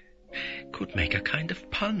music. Could make a kind of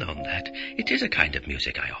pun on that. It is a kind of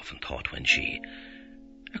music, I often thought, when she...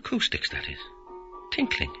 Acoustics, that is.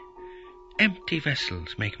 Tinkling. Empty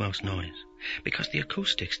vessels make most noise, because the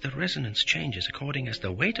acoustics, the resonance changes according as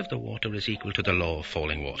the weight of the water is equal to the law of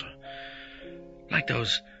falling water. Like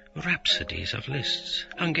those rhapsodies of Liszt's,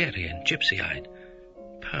 Hungarian, gypsy-eyed.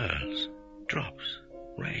 Pearls, drops,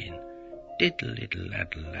 rain,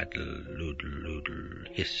 diddle-iddle-addle-addle-loodle-loodle,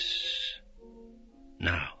 hiss.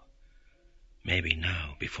 Now. Maybe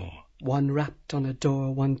now, before. One rapped on a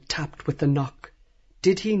door, one tapped with the knock.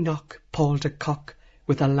 Did he knock, Paul de Kock,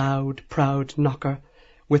 with a loud, proud knocker,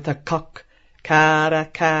 with a cock, cara,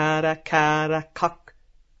 cara, cara, cock,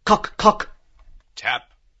 cock, cock.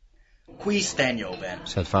 Tap. Qui stanio, Ben?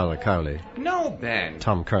 Said Father Cowley. No, Ben.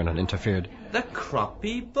 Tom Kernan interfered. The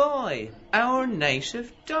croppy boy, our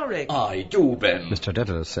native Doric. I do, Ben. Mr.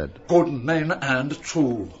 Dedalus said. Good men and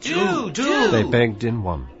true. Do. They begged in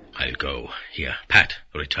one. I'll go. Here, Pat,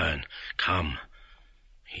 return. Come.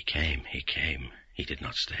 He came. He did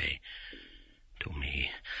not stay. To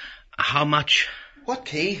me. How much? What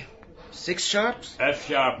key? 6 sharps? F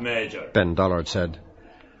sharp major. Ben Dollard said.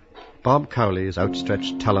 Bob Cowley's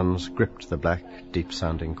outstretched talons gripped the black,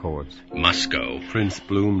 deep-sounding chords. Must go. Prince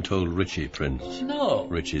Bloom told Richie, Prince. No.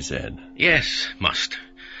 Richie said. Yes, must.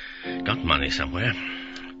 Got money somewhere.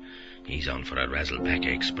 He's on for a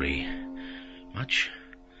razzle-pack spree. Much?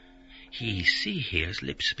 He see here's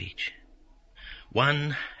lip speech.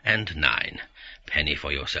 1 and 9. Penny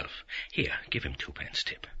for yourself. Here, give him 2 pence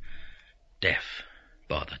tip. Deaf,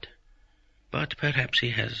 bothered. But perhaps he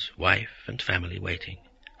has wife and family waiting.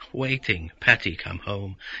 Waiting, Patty come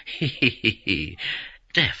home. He.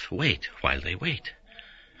 Deaf, wait while they wait.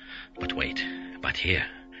 But wait, but here,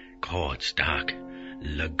 chords dark,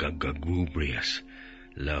 lugubrious,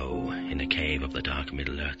 low in a cave of the dark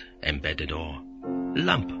Middle-earth, embedded ore,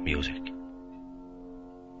 lump music.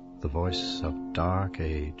 The voice of dark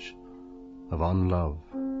age, of unlove,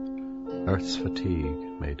 earth's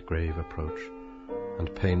fatigue made grave approach,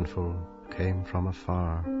 and painful came from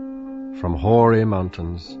afar, from hoary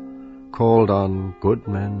mountains, called on good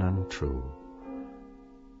men and true.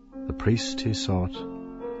 The priest he sought,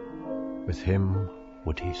 with him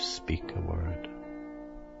would he speak a word.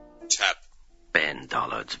 Tap. Ben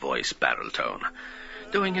Dollard's voice barrel tone.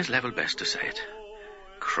 doing his level best to say it.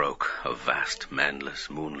 Croak of vast, manless,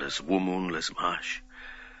 moonless, womoonless marsh.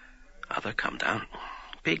 Other come down.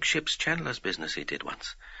 Big ship's chandler's business he did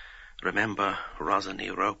once. Remember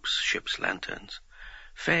rosiny ropes, ship's lanterns.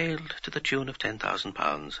 Failed to the tune of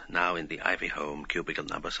 £10,000, now in the Ivy Home, cubicle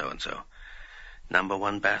number so-and-so. Number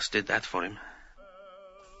 1 bass did that for him.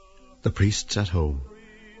 The priest's at home.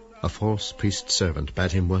 A false priest-servant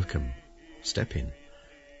bade him welcome. Step in.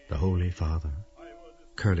 The Holy Father.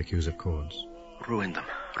 Curlicues of chords. Ruin them,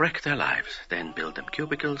 wreck their lives, then build them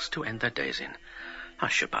cubicles to end their days in.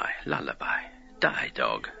 Hushaby, lullaby, die,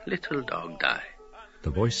 dog, little dog, die. The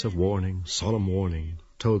voice of warning, solemn warning,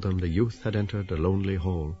 told them the youth had entered a lonely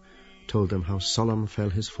hall, told them how solemn fell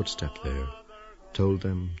his footstep there, told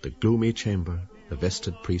them the gloomy chamber, the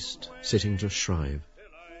vested priest, sitting to shrive.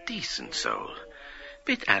 Decent soul,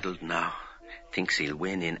 bit addled now, thinks he'll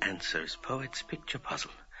win in answers, poet's picture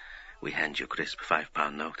puzzle. We hand you crisp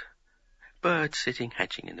 £5 note. Bird sitting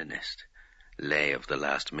hatching in the nest. Lay of the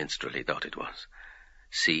last minstrel he thought it was.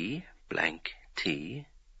 C-T,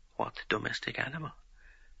 what domestic animal?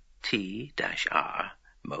 T-R,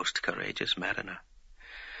 most courageous mariner.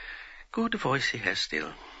 Good voice he has still.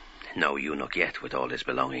 No eunuch yet with all his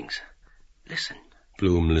belongings. Listen.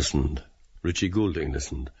 Bloom listened. Richie Goulding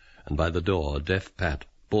listened. And by the door, deaf Pat,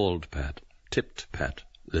 bald Pat, tipped Pat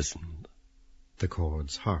listened. The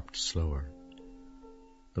chords harped slower.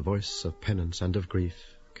 The voice of penance and of grief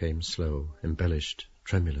came slow, embellished,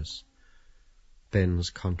 tremulous. Ben's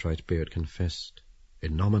contrite beard confessed,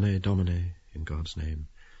 in nomine Domine, in God's name.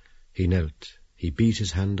 He knelt, he beat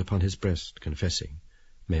his hand upon his breast, confessing,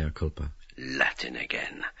 mea culpa. Latin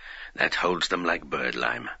again. That holds them like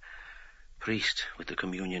birdlime. Priest with the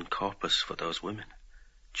communion corpus for those women.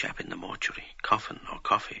 Chap in the mortuary, coffin or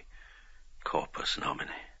coffee. Corpus nomine.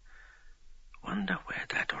 Wonder where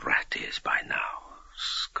that rat is by now.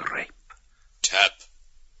 Scrape. Tap.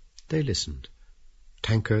 They listened.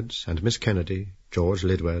 Tankards and Miss Kennedy, George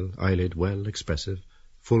Lidwell, eyelid well expressive,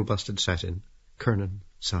 full-busted satin, Kernan,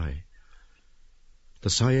 sigh. The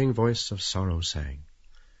sighing voice of sorrow sang.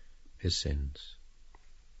 His sins.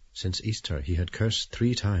 Since Easter he had cursed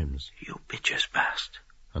 3 times. You bitches past.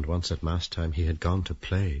 And once at mass time he had gone to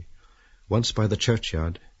play. Once by the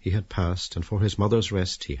churchyard he had passed, and for his mother's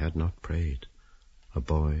rest he had not prayed. A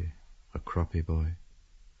boy, a croppy boy.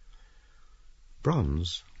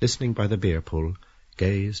 Bronze, listening by the beer pool,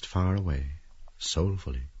 gazed far away,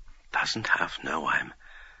 soulfully. Doesn't half know I'm...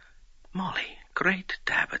 Molly, great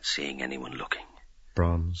dab at seeing anyone looking.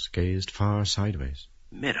 Bronze gazed far sideways.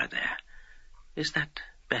 Mirror there. Is that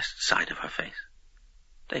best side of her face?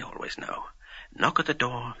 They always know. Knock at the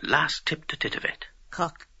door, last tip to titivate.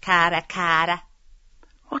 Cock, cara, cara.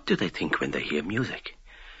 What do they think when they hear music?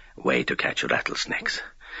 Way to catch rattlesnakes.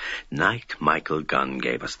 Night Michael Gunn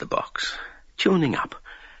gave us the box. Tuning up.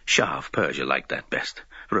 Shah of Persia liked that best.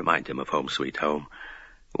 Remind him of Home Sweet Home.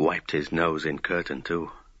 Wiped his nose in curtain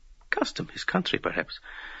too. Custom his country perhaps.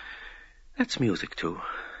 That's music too.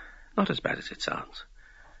 Not as bad as it sounds.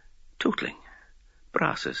 Tootling.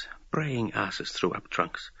 Brasses, braying asses threw up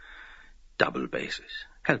trunks. Double basses,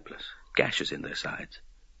 helpless, gashes in their sides.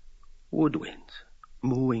 Woodwinds,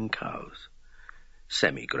 mooing cows.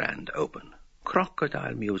 Semi-grand open.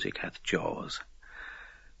 Crocodile music hath jaws.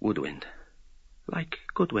 Woodwind, like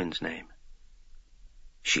Goodwin's name.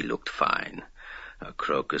 She looked fine. A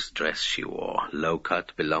crocus dress she wore,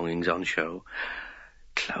 low-cut belongings on show.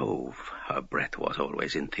 Clove, her breath was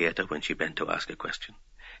always in theatre when she bent to ask a question.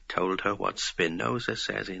 Told her what Spinoza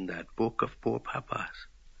says in that book of poor papas.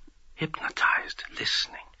 Hypnotized,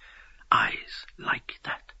 listening. Eyes like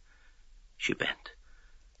that. She bent.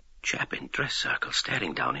 Chap in dress circle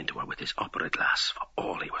staring down into her with his opera glass for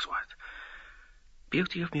all he was worth.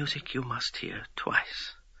 Beauty of music you must hear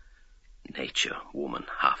twice. Nature, woman,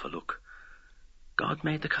 half a look. God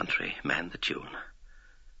made the country, man the tune.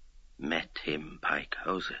 Met him pike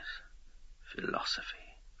hoses. Philosophy.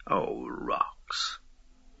 Oh, rocks.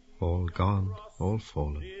 All gone, all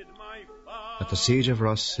fallen. At the siege of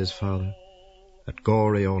Ross his father, at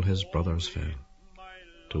Gorey all his brothers fell.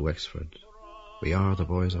 To Wexford, we are the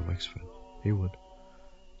boys of Wexford, he would,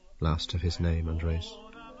 last of his name and race.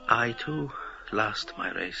 I too, last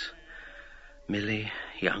my race. Millie,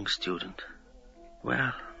 young student.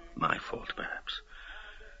 Well, my fault perhaps.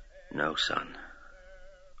 No son.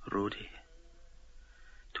 Rudy.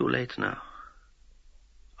 Too late now.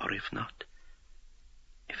 Or if not,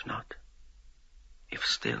 if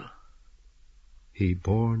still. He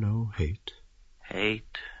bore no hate.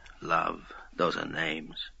 Hate, love, those are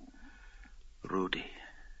names. Rudy.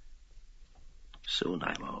 Soon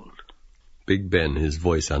I'm old. Big Ben, his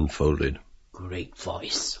voice unfolded. Great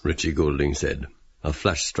voice, Richie Goulding said, a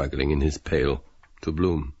flush struggling in his pale. To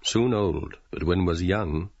Bloom, soon old, but when was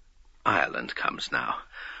young. Ireland comes now,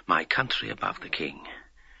 my country above the king.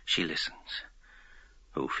 She listens.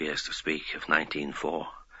 Who fears to speak of 1904?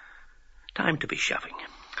 Time to be shoving.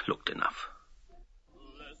 Looked enough.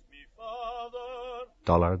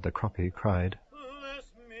 Dollard the croppy cried.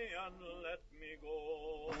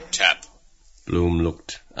 Tap. Bloom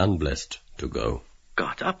looked unblessed to go.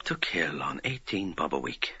 Got up to kill on 18 bob a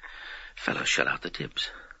week. Fellows shut out the tips.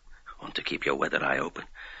 Want to keep your weather eye open.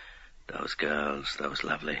 Those girls, those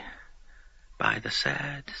lovely. By the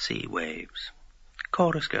sad sea waves.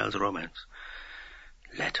 Chorus girls' romance.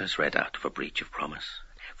 Letters read out for breach of promise.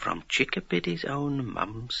 From Chickabiddy's own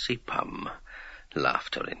Mumsy Pum.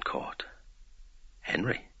 Laughter in court.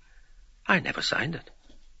 Henry. I never signed it.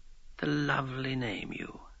 The lovely name,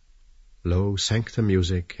 you. Low sank the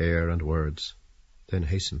music, air, and words, then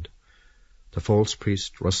hastened. The false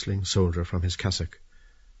priest rustling soldier from his cassock.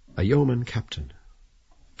 A yeoman captain.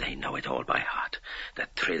 They know it all by heart.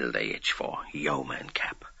 That thrill they itch for. Yeoman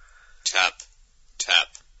cap. Tap. Tap.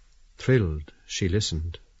 Thrilled, she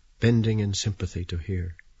listened, bending in sympathy to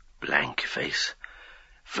hear. Blank face.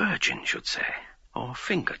 Virgin, should say. Or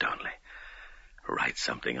fingered only. Write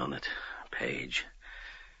something on it. Page.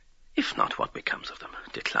 If not, what becomes of them?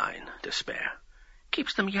 Decline, despair.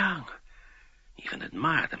 Keeps them young. Even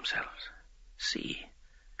admire themselves. See.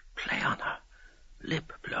 Play on her.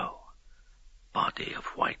 Lip blow. Body of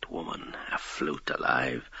white woman, a flute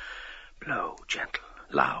alive. Blow, gentle,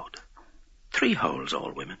 loud. 3 holes,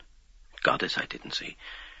 all women. Goddess I didn't see.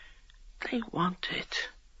 They want it.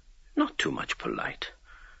 Not too much polite.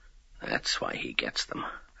 That's why he gets them.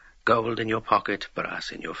 Gold in your pocket,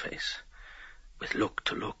 brass in your face. With look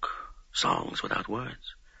to look, songs without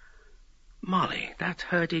words. Molly, that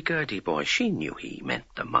hurdy-gurdy boy, she knew he meant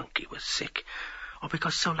the monkey was sick, or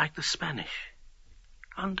because so like the Spanish.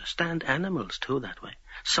 Understand animals, too, that way.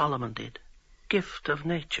 Solomon did. Gift of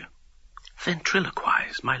nature.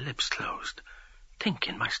 Ventriloquize, my lips closed. Think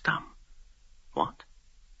in my stum. What?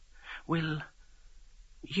 Will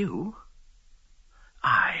you?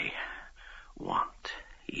 I want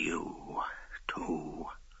you too.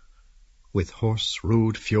 With hoarse,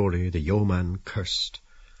 rude fury the yeoman cursed,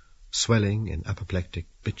 swelling in apoplectic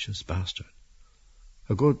bitch's bastard.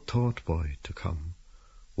 A good thought, boy, to come.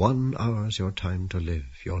 1 hour's your time to live,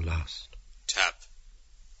 your last. Tap.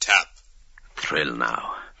 Tap. Thrill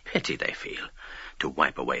now. Pity they feel. To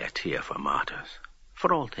wipe away a tear for martyrs.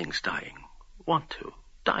 For all things dying. Want to.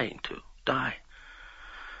 Dying to. Die.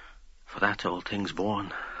 For that all things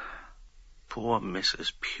born. Poor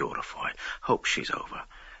Mrs. Purifoy. Hope she's over.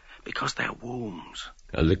 Because they're wombs.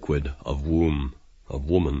 A liquid of womb, of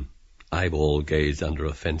woman. Eyeball gazed under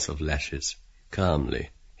a fence of lashes. Calmly.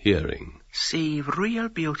 Hearing. See real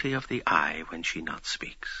beauty of the eye when she not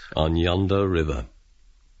speaks. On yonder river.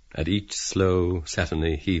 At each slow,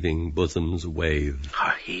 satiny heaving bosom's wave.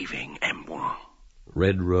 Her heaving emboire.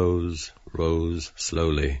 Red rose rose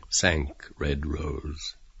slowly, sank red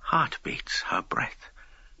rose. Heart beats her breath.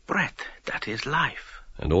 Breath that is life.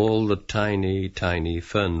 And all the tiny, tiny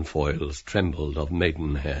fern foils trembled of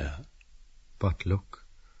maiden hair. But look,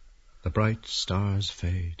 the bright stars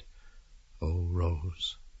fade. O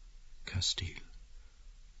rose, Castile,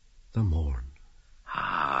 the morn.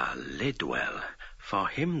 Ah, Lidwell. For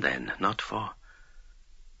him, then, not for...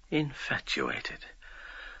 Infatuated.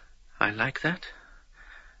 I like that.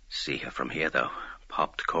 See her from here, though.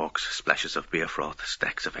 Popped corks, splashes of beer froth,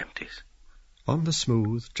 stacks of empties. On the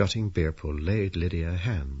smooth, jutting beer pool laid Lydia a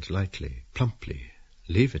hand, lightly, plumply.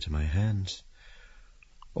 Leave it in my hands.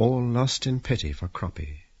 All lost in pity for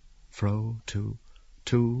Croppy. Fro, to,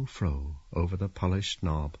 fro, over the polished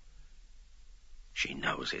knob. She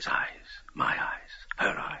knows his eyes, my eyes,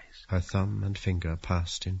 her eyes. Her thumb and finger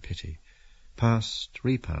passed in pity, passed,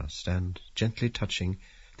 repassed, and, gently touching,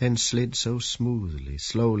 then slid so smoothly,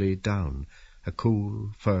 slowly down, a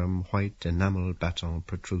cool, firm, white enamel baton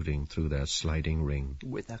protruding through their sliding ring.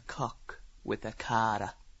 With a cock, with a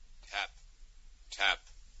cara. Tap. Tap.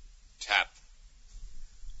 Tap.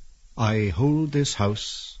 I hold this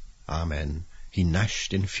house, amen, he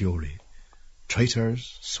gnashed in fury.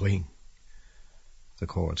 Traitors, swing. The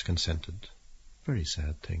chords consented. Very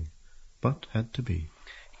sad thing, but had to be.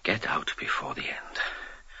 Get out before the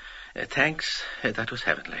end. Thanks, that was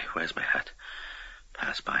heavenly. Where's my hat?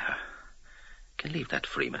 Pass by her. Can leave that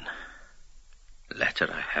Freeman. Letter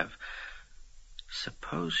I have.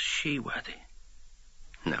 Suppose she worthy.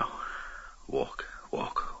 No. Walk,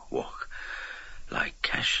 walk, walk. Like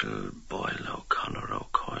Cashel, Boyle, O'Connor,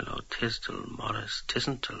 O'Coyle, O'Tisdale, Morris,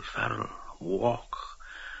 Tisntal, Farrell. Walk.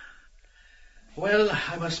 Well,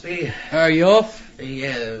 I must be... Are you off?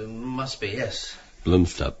 Yeah, must be, yes. Bloom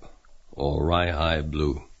stood, or rye-high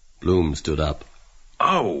blue. Bloom stood up.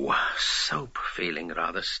 Oh, soap feeling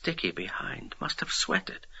rather sticky behind. Must have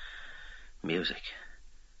sweated. Music.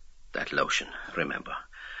 That lotion, remember.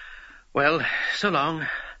 Well, so long.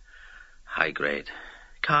 High grade.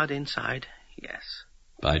 Card inside, yes.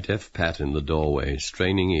 By deaf Pat in the doorway,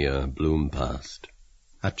 straining ear, Bloom passed.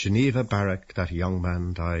 At Geneva barrack that young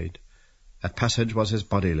man died. At passage was his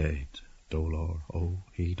body laid. Dolor, oh,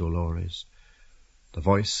 he Dolores. The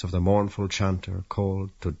voice of the mournful chanter called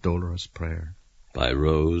to dolorous prayer. By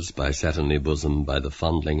rose, by satiny bosom, by the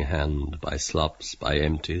fondling hand, by slops, by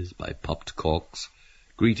empties, by popped corks,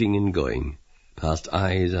 greeting in going, past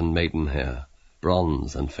eyes and maiden hair,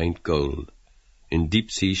 bronze and faint gold. In deep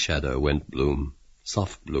sea shadow went Bloom,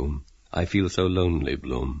 soft Bloom, I feel so lonely,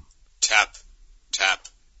 Bloom. Tap, tap,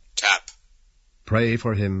 tap. Pray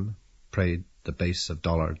for him, prayed the bass of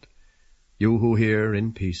Dollard. You who hear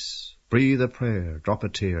in peace, breathe a prayer, drop a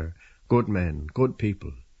tear. Good men, good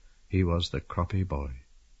people, he was the croppy boy.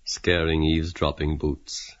 Scaring eavesdropping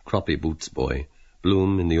boots, croppy boots boy.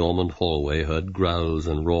 Bloom in the Ormond hallway heard growls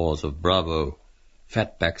and roars of bravo.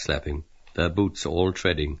 Fat backslapping, their boots all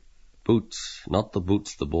treading. Boots, not the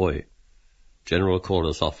boots the boy. General called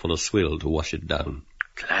us off for a swill to wash it down.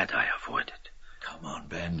 Glad I avoided. Come on,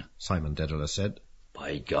 Ben. Simon Dedalus said.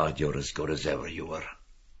 By God, you're as good as ever you were.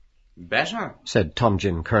 Better. Said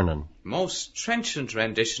Tomgin Kernan. Most trenchant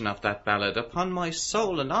rendition of that ballad. Upon my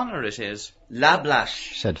soul and honour it is.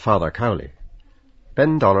 Lablash. Said Father Cowley.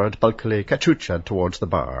 Ben Dollard bulkily cachucha'd towards the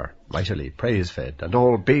bar, mightily praise-fed, and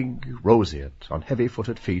all big, roseate, on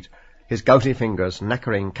heavy-footed feet, his gouty fingers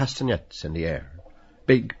knackering castagnettes in the air.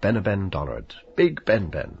 Big Ben-a-Ben Dollard, big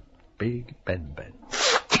Ben-Ben, big Ben-Ben.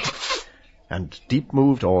 And deep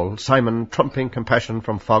moved all, Simon trumping compassion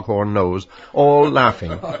from foghorn nose, all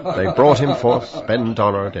laughing. They brought him forth, Ben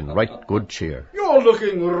Dollard, in right good cheer. You're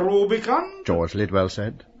looking rubicund, George Lidwell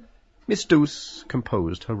said. Miss Douce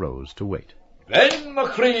composed her rose to wait. Ben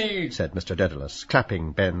Macreed, said Mr. Dedalus,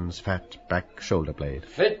 clapping Ben's fat back shoulder blade.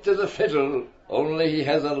 Fit as a fiddle, only he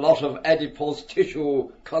has a lot of adipose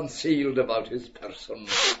tissue concealed about his person.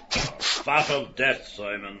 Fat of death,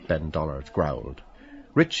 Simon. Ben Dollard growled.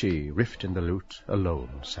 Ritchie, rift in the lute,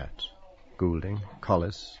 alone sat. Goulding,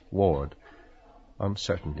 Collis, Ward.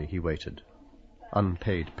 Uncertainly he waited.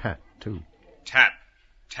 Unpaid Pat, too. Tap,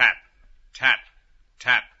 tap, tap,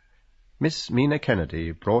 tap. Miss Mina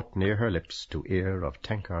Kennedy brought near her lips to ear of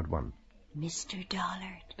Tankard 1. Mr.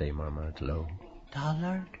 Dollard. They murmured low.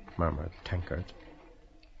 Dollard? Murmured Tankard.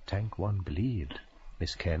 Tank 1 believed,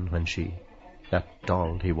 Miss Ken, when she, that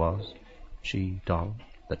doll he was, she doll,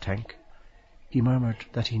 the tank. He murmured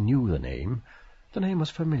that he knew the name. The name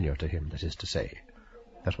was familiar to him, that is to say.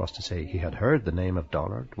 That was to say, he had heard the name of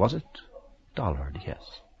Dollard. Was it? Dollard,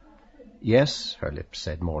 yes. Yes, her lips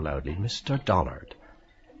said more loudly, Mr. Dollard.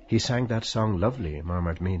 He sang that song lovely,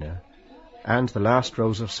 murmured Mina. And The Last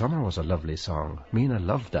Rose of Summer was a lovely song. Mina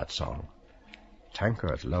loved that song.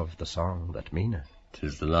 Tankard loved the song that Mina.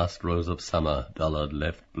 'Tis the last rose of summer, Dollard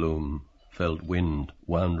left Bloom, felt wind,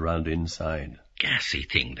 wound round inside. Gassy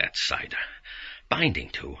thing, that cider. Binding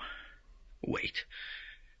too. Wait.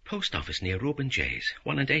 Post office near Reuben J's.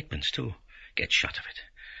 1 and 8pence too. Get shut of it.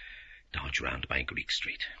 Dodge round by Greek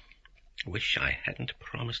Street. Wish I hadn't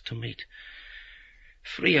promised to meet.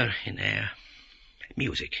 Freer in air.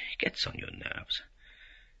 Music gets on your nerves.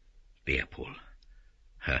 Beer pool.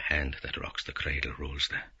 Her hand that rocks the cradle rules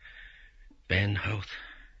the... Ben Hoth,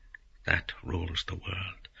 that rules the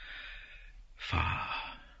world. Far,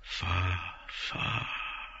 far, far,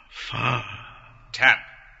 far. Tap,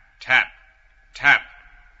 tap, tap,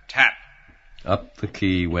 tap. Up the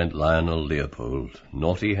quay went Lionel Leopold,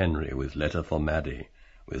 naughty Henry with letter for Maddie,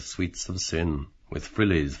 with sweets of sin, with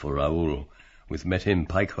frillies for Raoul, with met him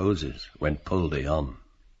pike hoses, went Poldy on.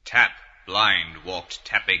 Tap, blind, walked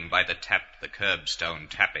tapping by the tap, the curbstone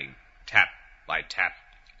tapping, tap by tap.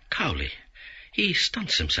 Cowley, he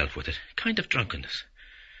stunts himself with it, kind of drunkenness.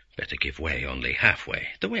 Better give way only halfway,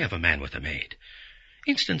 the way of a man with a maid.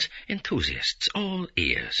 Instant enthusiasts, all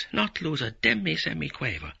ears, not lose a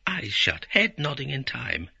demi-semi-quaver, eyes shut, head nodding in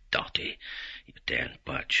time. Dotty, you daren't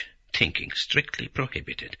budge, thinking strictly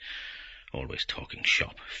prohibited. Always talking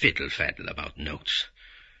shop, fiddle-faddle about notes.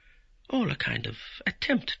 All a kind of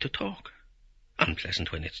attempt to talk.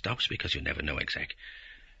 Unpleasant when it stops because you never know exact.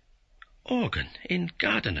 Organ in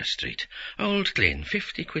Gardiner Street, Old Glynn,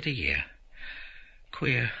 50 quid a year.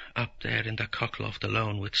 Queer up there in the cockloft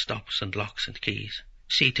alone with stops and locks and keys,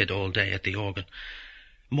 seated all day at the organ,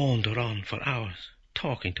 maunder on for hours,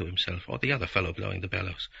 talking to himself or the other fellow blowing the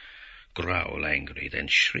bellows. growl angry, then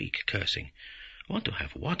shriek, cursing. Want to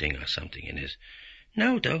have wadding or something in his...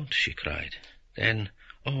 No, don't, she cried. Then,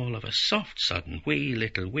 all of a soft sudden, wee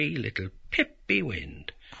little pippy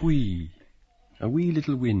wind. Wee. A wee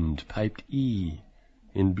little wind piped E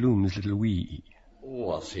in Bloom's little wee.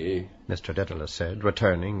 Was he? Mr. Dedalus said,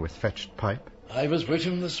 returning with fetched pipe. I was with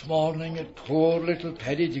him this morning at poor little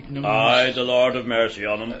Paddy Dignam's. Aye, the Lord have mercy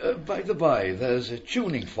on him. By the by, there's a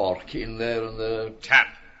tuning fork in there and the... Tap,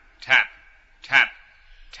 tap, tap,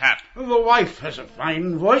 tap. The wife has a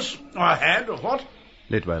fine voice, or had, or what?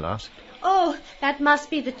 Lidwell asked. Oh, that must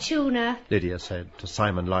be the tuner. Lydia said to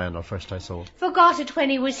Simon Lionel, first I saw. Forgot it when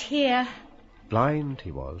he was here. Blind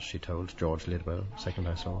he was, she told George Lidwell, second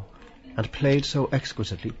I saw, and played so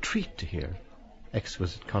exquisitely, treat to hear.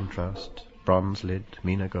 Exquisite contrast, bronze lid,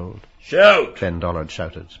 Mina gold. Shout! Ben Dollard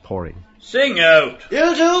shouted, pouring. Sing out!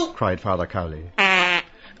 You too! Cried Father Cowley. I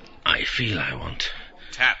feel I want.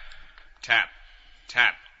 Tap, tap,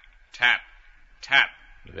 tap, tap, tap.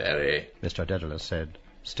 Very. Mr. Dedalus said,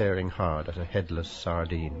 staring hard at a headless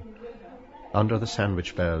sardine. Under the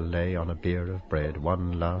sandwich bell lay on a bier of bread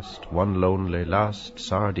one lonely last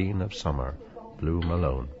sardine of summer, Bloom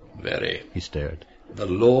alone. Very. He stared. The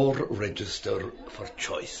lower register for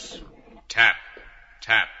choice. Tap,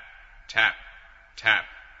 tap, tap, tap,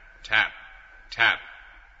 tap, tap,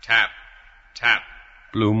 tap, tap.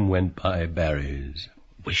 Bloom went by Barry's.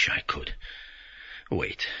 Wish I could.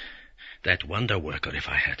 Wait. That wonder worker if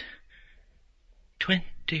I had.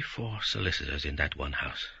 24 solicitors in that one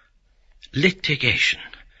house. Litigation.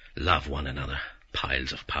 Love one another.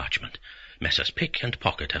 Piles of parchment. Messrs. Pick and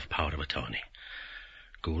Pocket have power of attorney.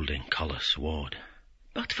 Goulding, Collis, Ward.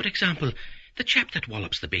 But, for example, the chap that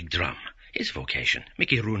wallops the big drum, his vocation,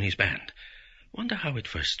 Mickey Rooney's band. Wonder how it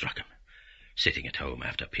first struck him. Sitting at home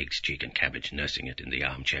after pig's cheek and cabbage, nursing it in the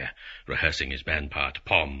armchair, rehearsing his band part,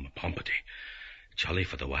 Pompety. Jolly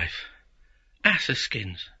for the wife. Ass's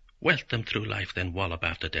skins. Welt them through life, then wallop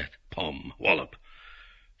after death. Wallop.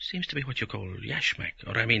 Seems to be what you call yashmak,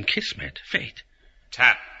 or I mean kismet, fate.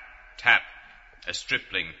 Tap, tap. A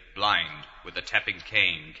stripling, blind, with a tapping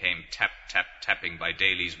cane, came tap, tap, tapping by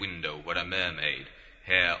Daly's window where a mermaid,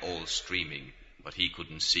 hair all streaming, but he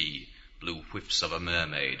couldn't see, blew whiffs of a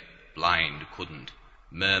mermaid. Blind couldn't.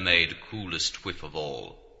 Mermaid coolest whiff of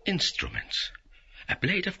all. Instruments. A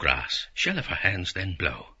blade of grass, shell of her hands, then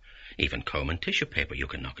blow. Even comb and tissue paper you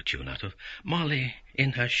can knock a tune out of. Molly,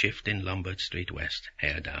 in her shift in Lombard Street West,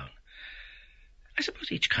 hair down. I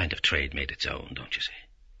suppose each kind of trade made its own, don't you see?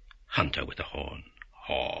 Hunter with a horn.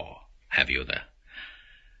 Haw. Have you there?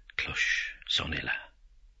 Clush. Sonilla.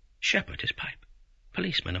 Shepherd his pipe.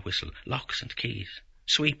 Policeman a whistle. Locks and keys.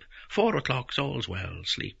 Sweep. 4 o'clock's all's well.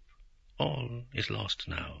 Sleep. All is lost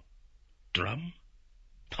now. Drum.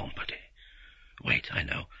 Pompety. Wait, I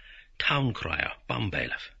know. Town crier. Bomb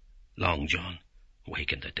bailiff. Long John.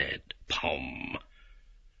 Waken the dead. Pom.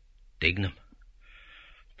 Dignam.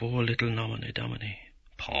 Poor little nomine domine.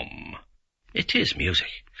 Pom. It is music.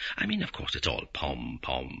 I mean, of course, it's all pom,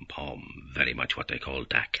 pom, pom, very much what they call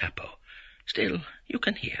da capo. Still, you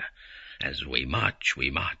can hear, as we march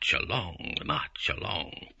along,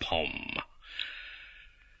 pom.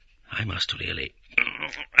 I must really...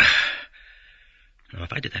 Now,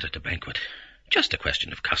 if I did that at a banquet, just a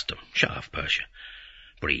question of custom, Shah of Persia.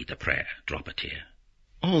 Breathe a prayer, drop a tear.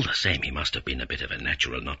 All the same, he must have been a bit of a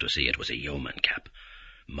natural not to see it was a yeoman cap,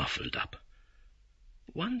 muffled up.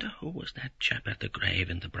 Wonder who was that chap at the grave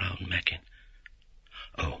in the brown mackin?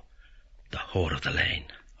 Oh, the whore of the lane.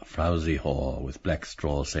 A frowsy whore with black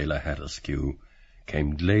straw sailor hat askew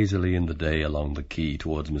came lazily in the day along the quay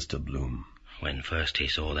towards Mr. Bloom. When first he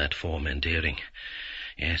saw that form endearing.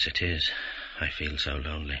 Yes, it is. I feel so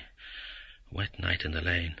lonely. Wet night in the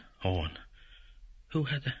lane. Horn. Who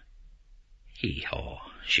had the... Hee-haw.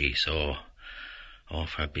 She saw.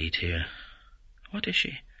 Off her beat here. What is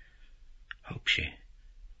she? Hope she...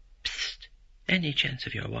 Psst. Any chance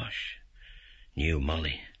of your wash? New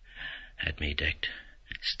Molly. Had me decked.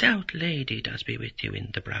 Stout lady does be with you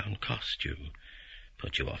in the brown costume.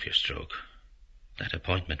 Put you off your stroke. That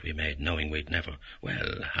appointment we made, knowing we'd never...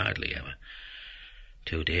 Well, hardly ever.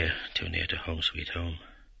 Too dear, too near to home, sweet home.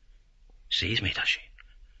 Sees me, does she?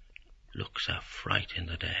 Looks a fright in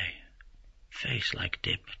the day. Face like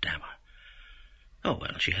dip, damn her. Oh,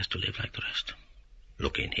 well, she has to live like the rest.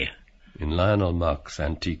 Look in here. In Lionel Mark's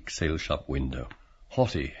antique sale shop window,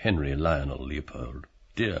 haughty Henry Lionel Leopold,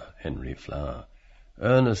 dear Henry Flower,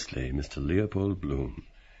 earnestly Mr. Leopold Bloom,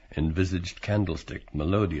 envisaged candlestick,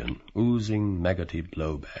 melodeon, oozing maggoty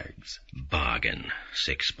blowbags. Bargain,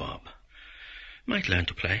 6 bob. Might learn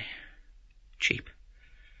to play. Cheap.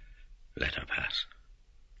 Let her pass.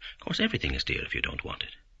 Of course, everything is dear if you don't want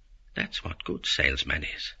it. That's what good salesman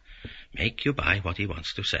is. Make you buy what he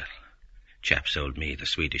wants to sell. Chap sold me the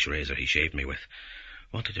Swedish razor he shaved me with.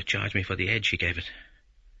 Wanted to charge me for the edge he gave it.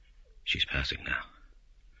 She's passing now.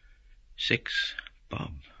 6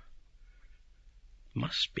 bob.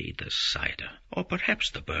 Must be the cider, or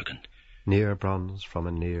perhaps the Burgund. Near bronze from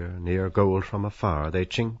a near, near gold from afar, they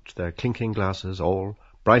chinked their clinking glasses, all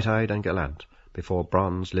bright-eyed and gallant, before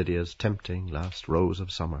bronze Lydia's tempting last rose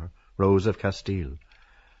of summer, rose of Castile.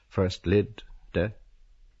 First Lyd, De,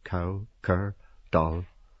 Cow, Cur, Doll,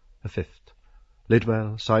 a 5th.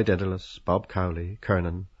 Lidwell, Cy Dedalus, Bob Cowley,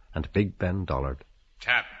 Kernan, and Big Ben Dollard.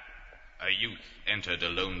 Tap. A youth entered a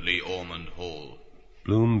lonely Ormond hall.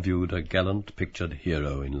 Bloom viewed a gallant pictured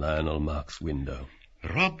hero in Lionel Mark's window.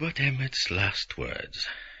 Robert Emmet's last words.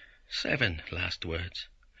 7 last words.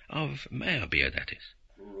 Of Meyerbeer, that is.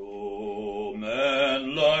 True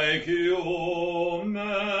men like you, men.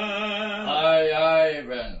 Aye, aye,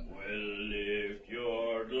 Ben. Will lift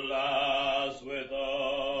your glass with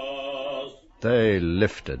us. They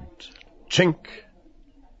lifted. Chink,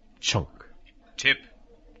 chunk. Tip.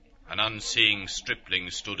 An unseeing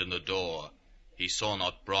stripling stood in the door. He saw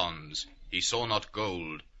not bronze, he saw not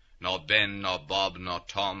gold, nor Ben, nor Bob, nor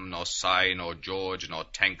Tom, nor Cy, nor George, nor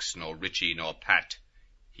Tanks, nor Richie, nor Pat.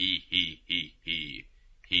 He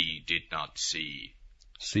did not see.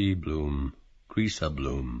 See Bloom, Creaser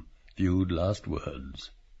Bloom, viewed last words,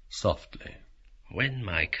 softly. When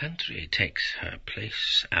my country takes her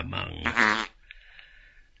place among...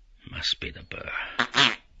 Must be the burr.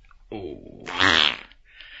 Oh,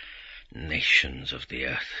 nations of the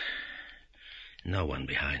earth. No one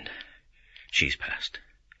behind. She's passed.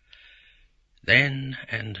 Then,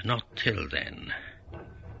 and not till then.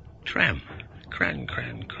 Tram, cran,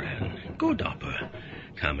 cran, cran. Good opera.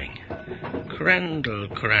 Coming. Crandall,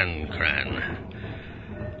 cran, cran.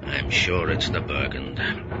 I'm sure it's the Burgund.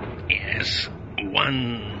 Yes.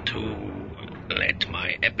 1, 2. Let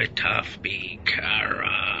my epitaph be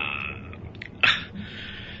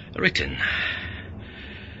written.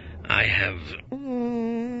 I have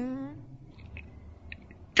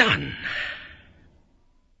done.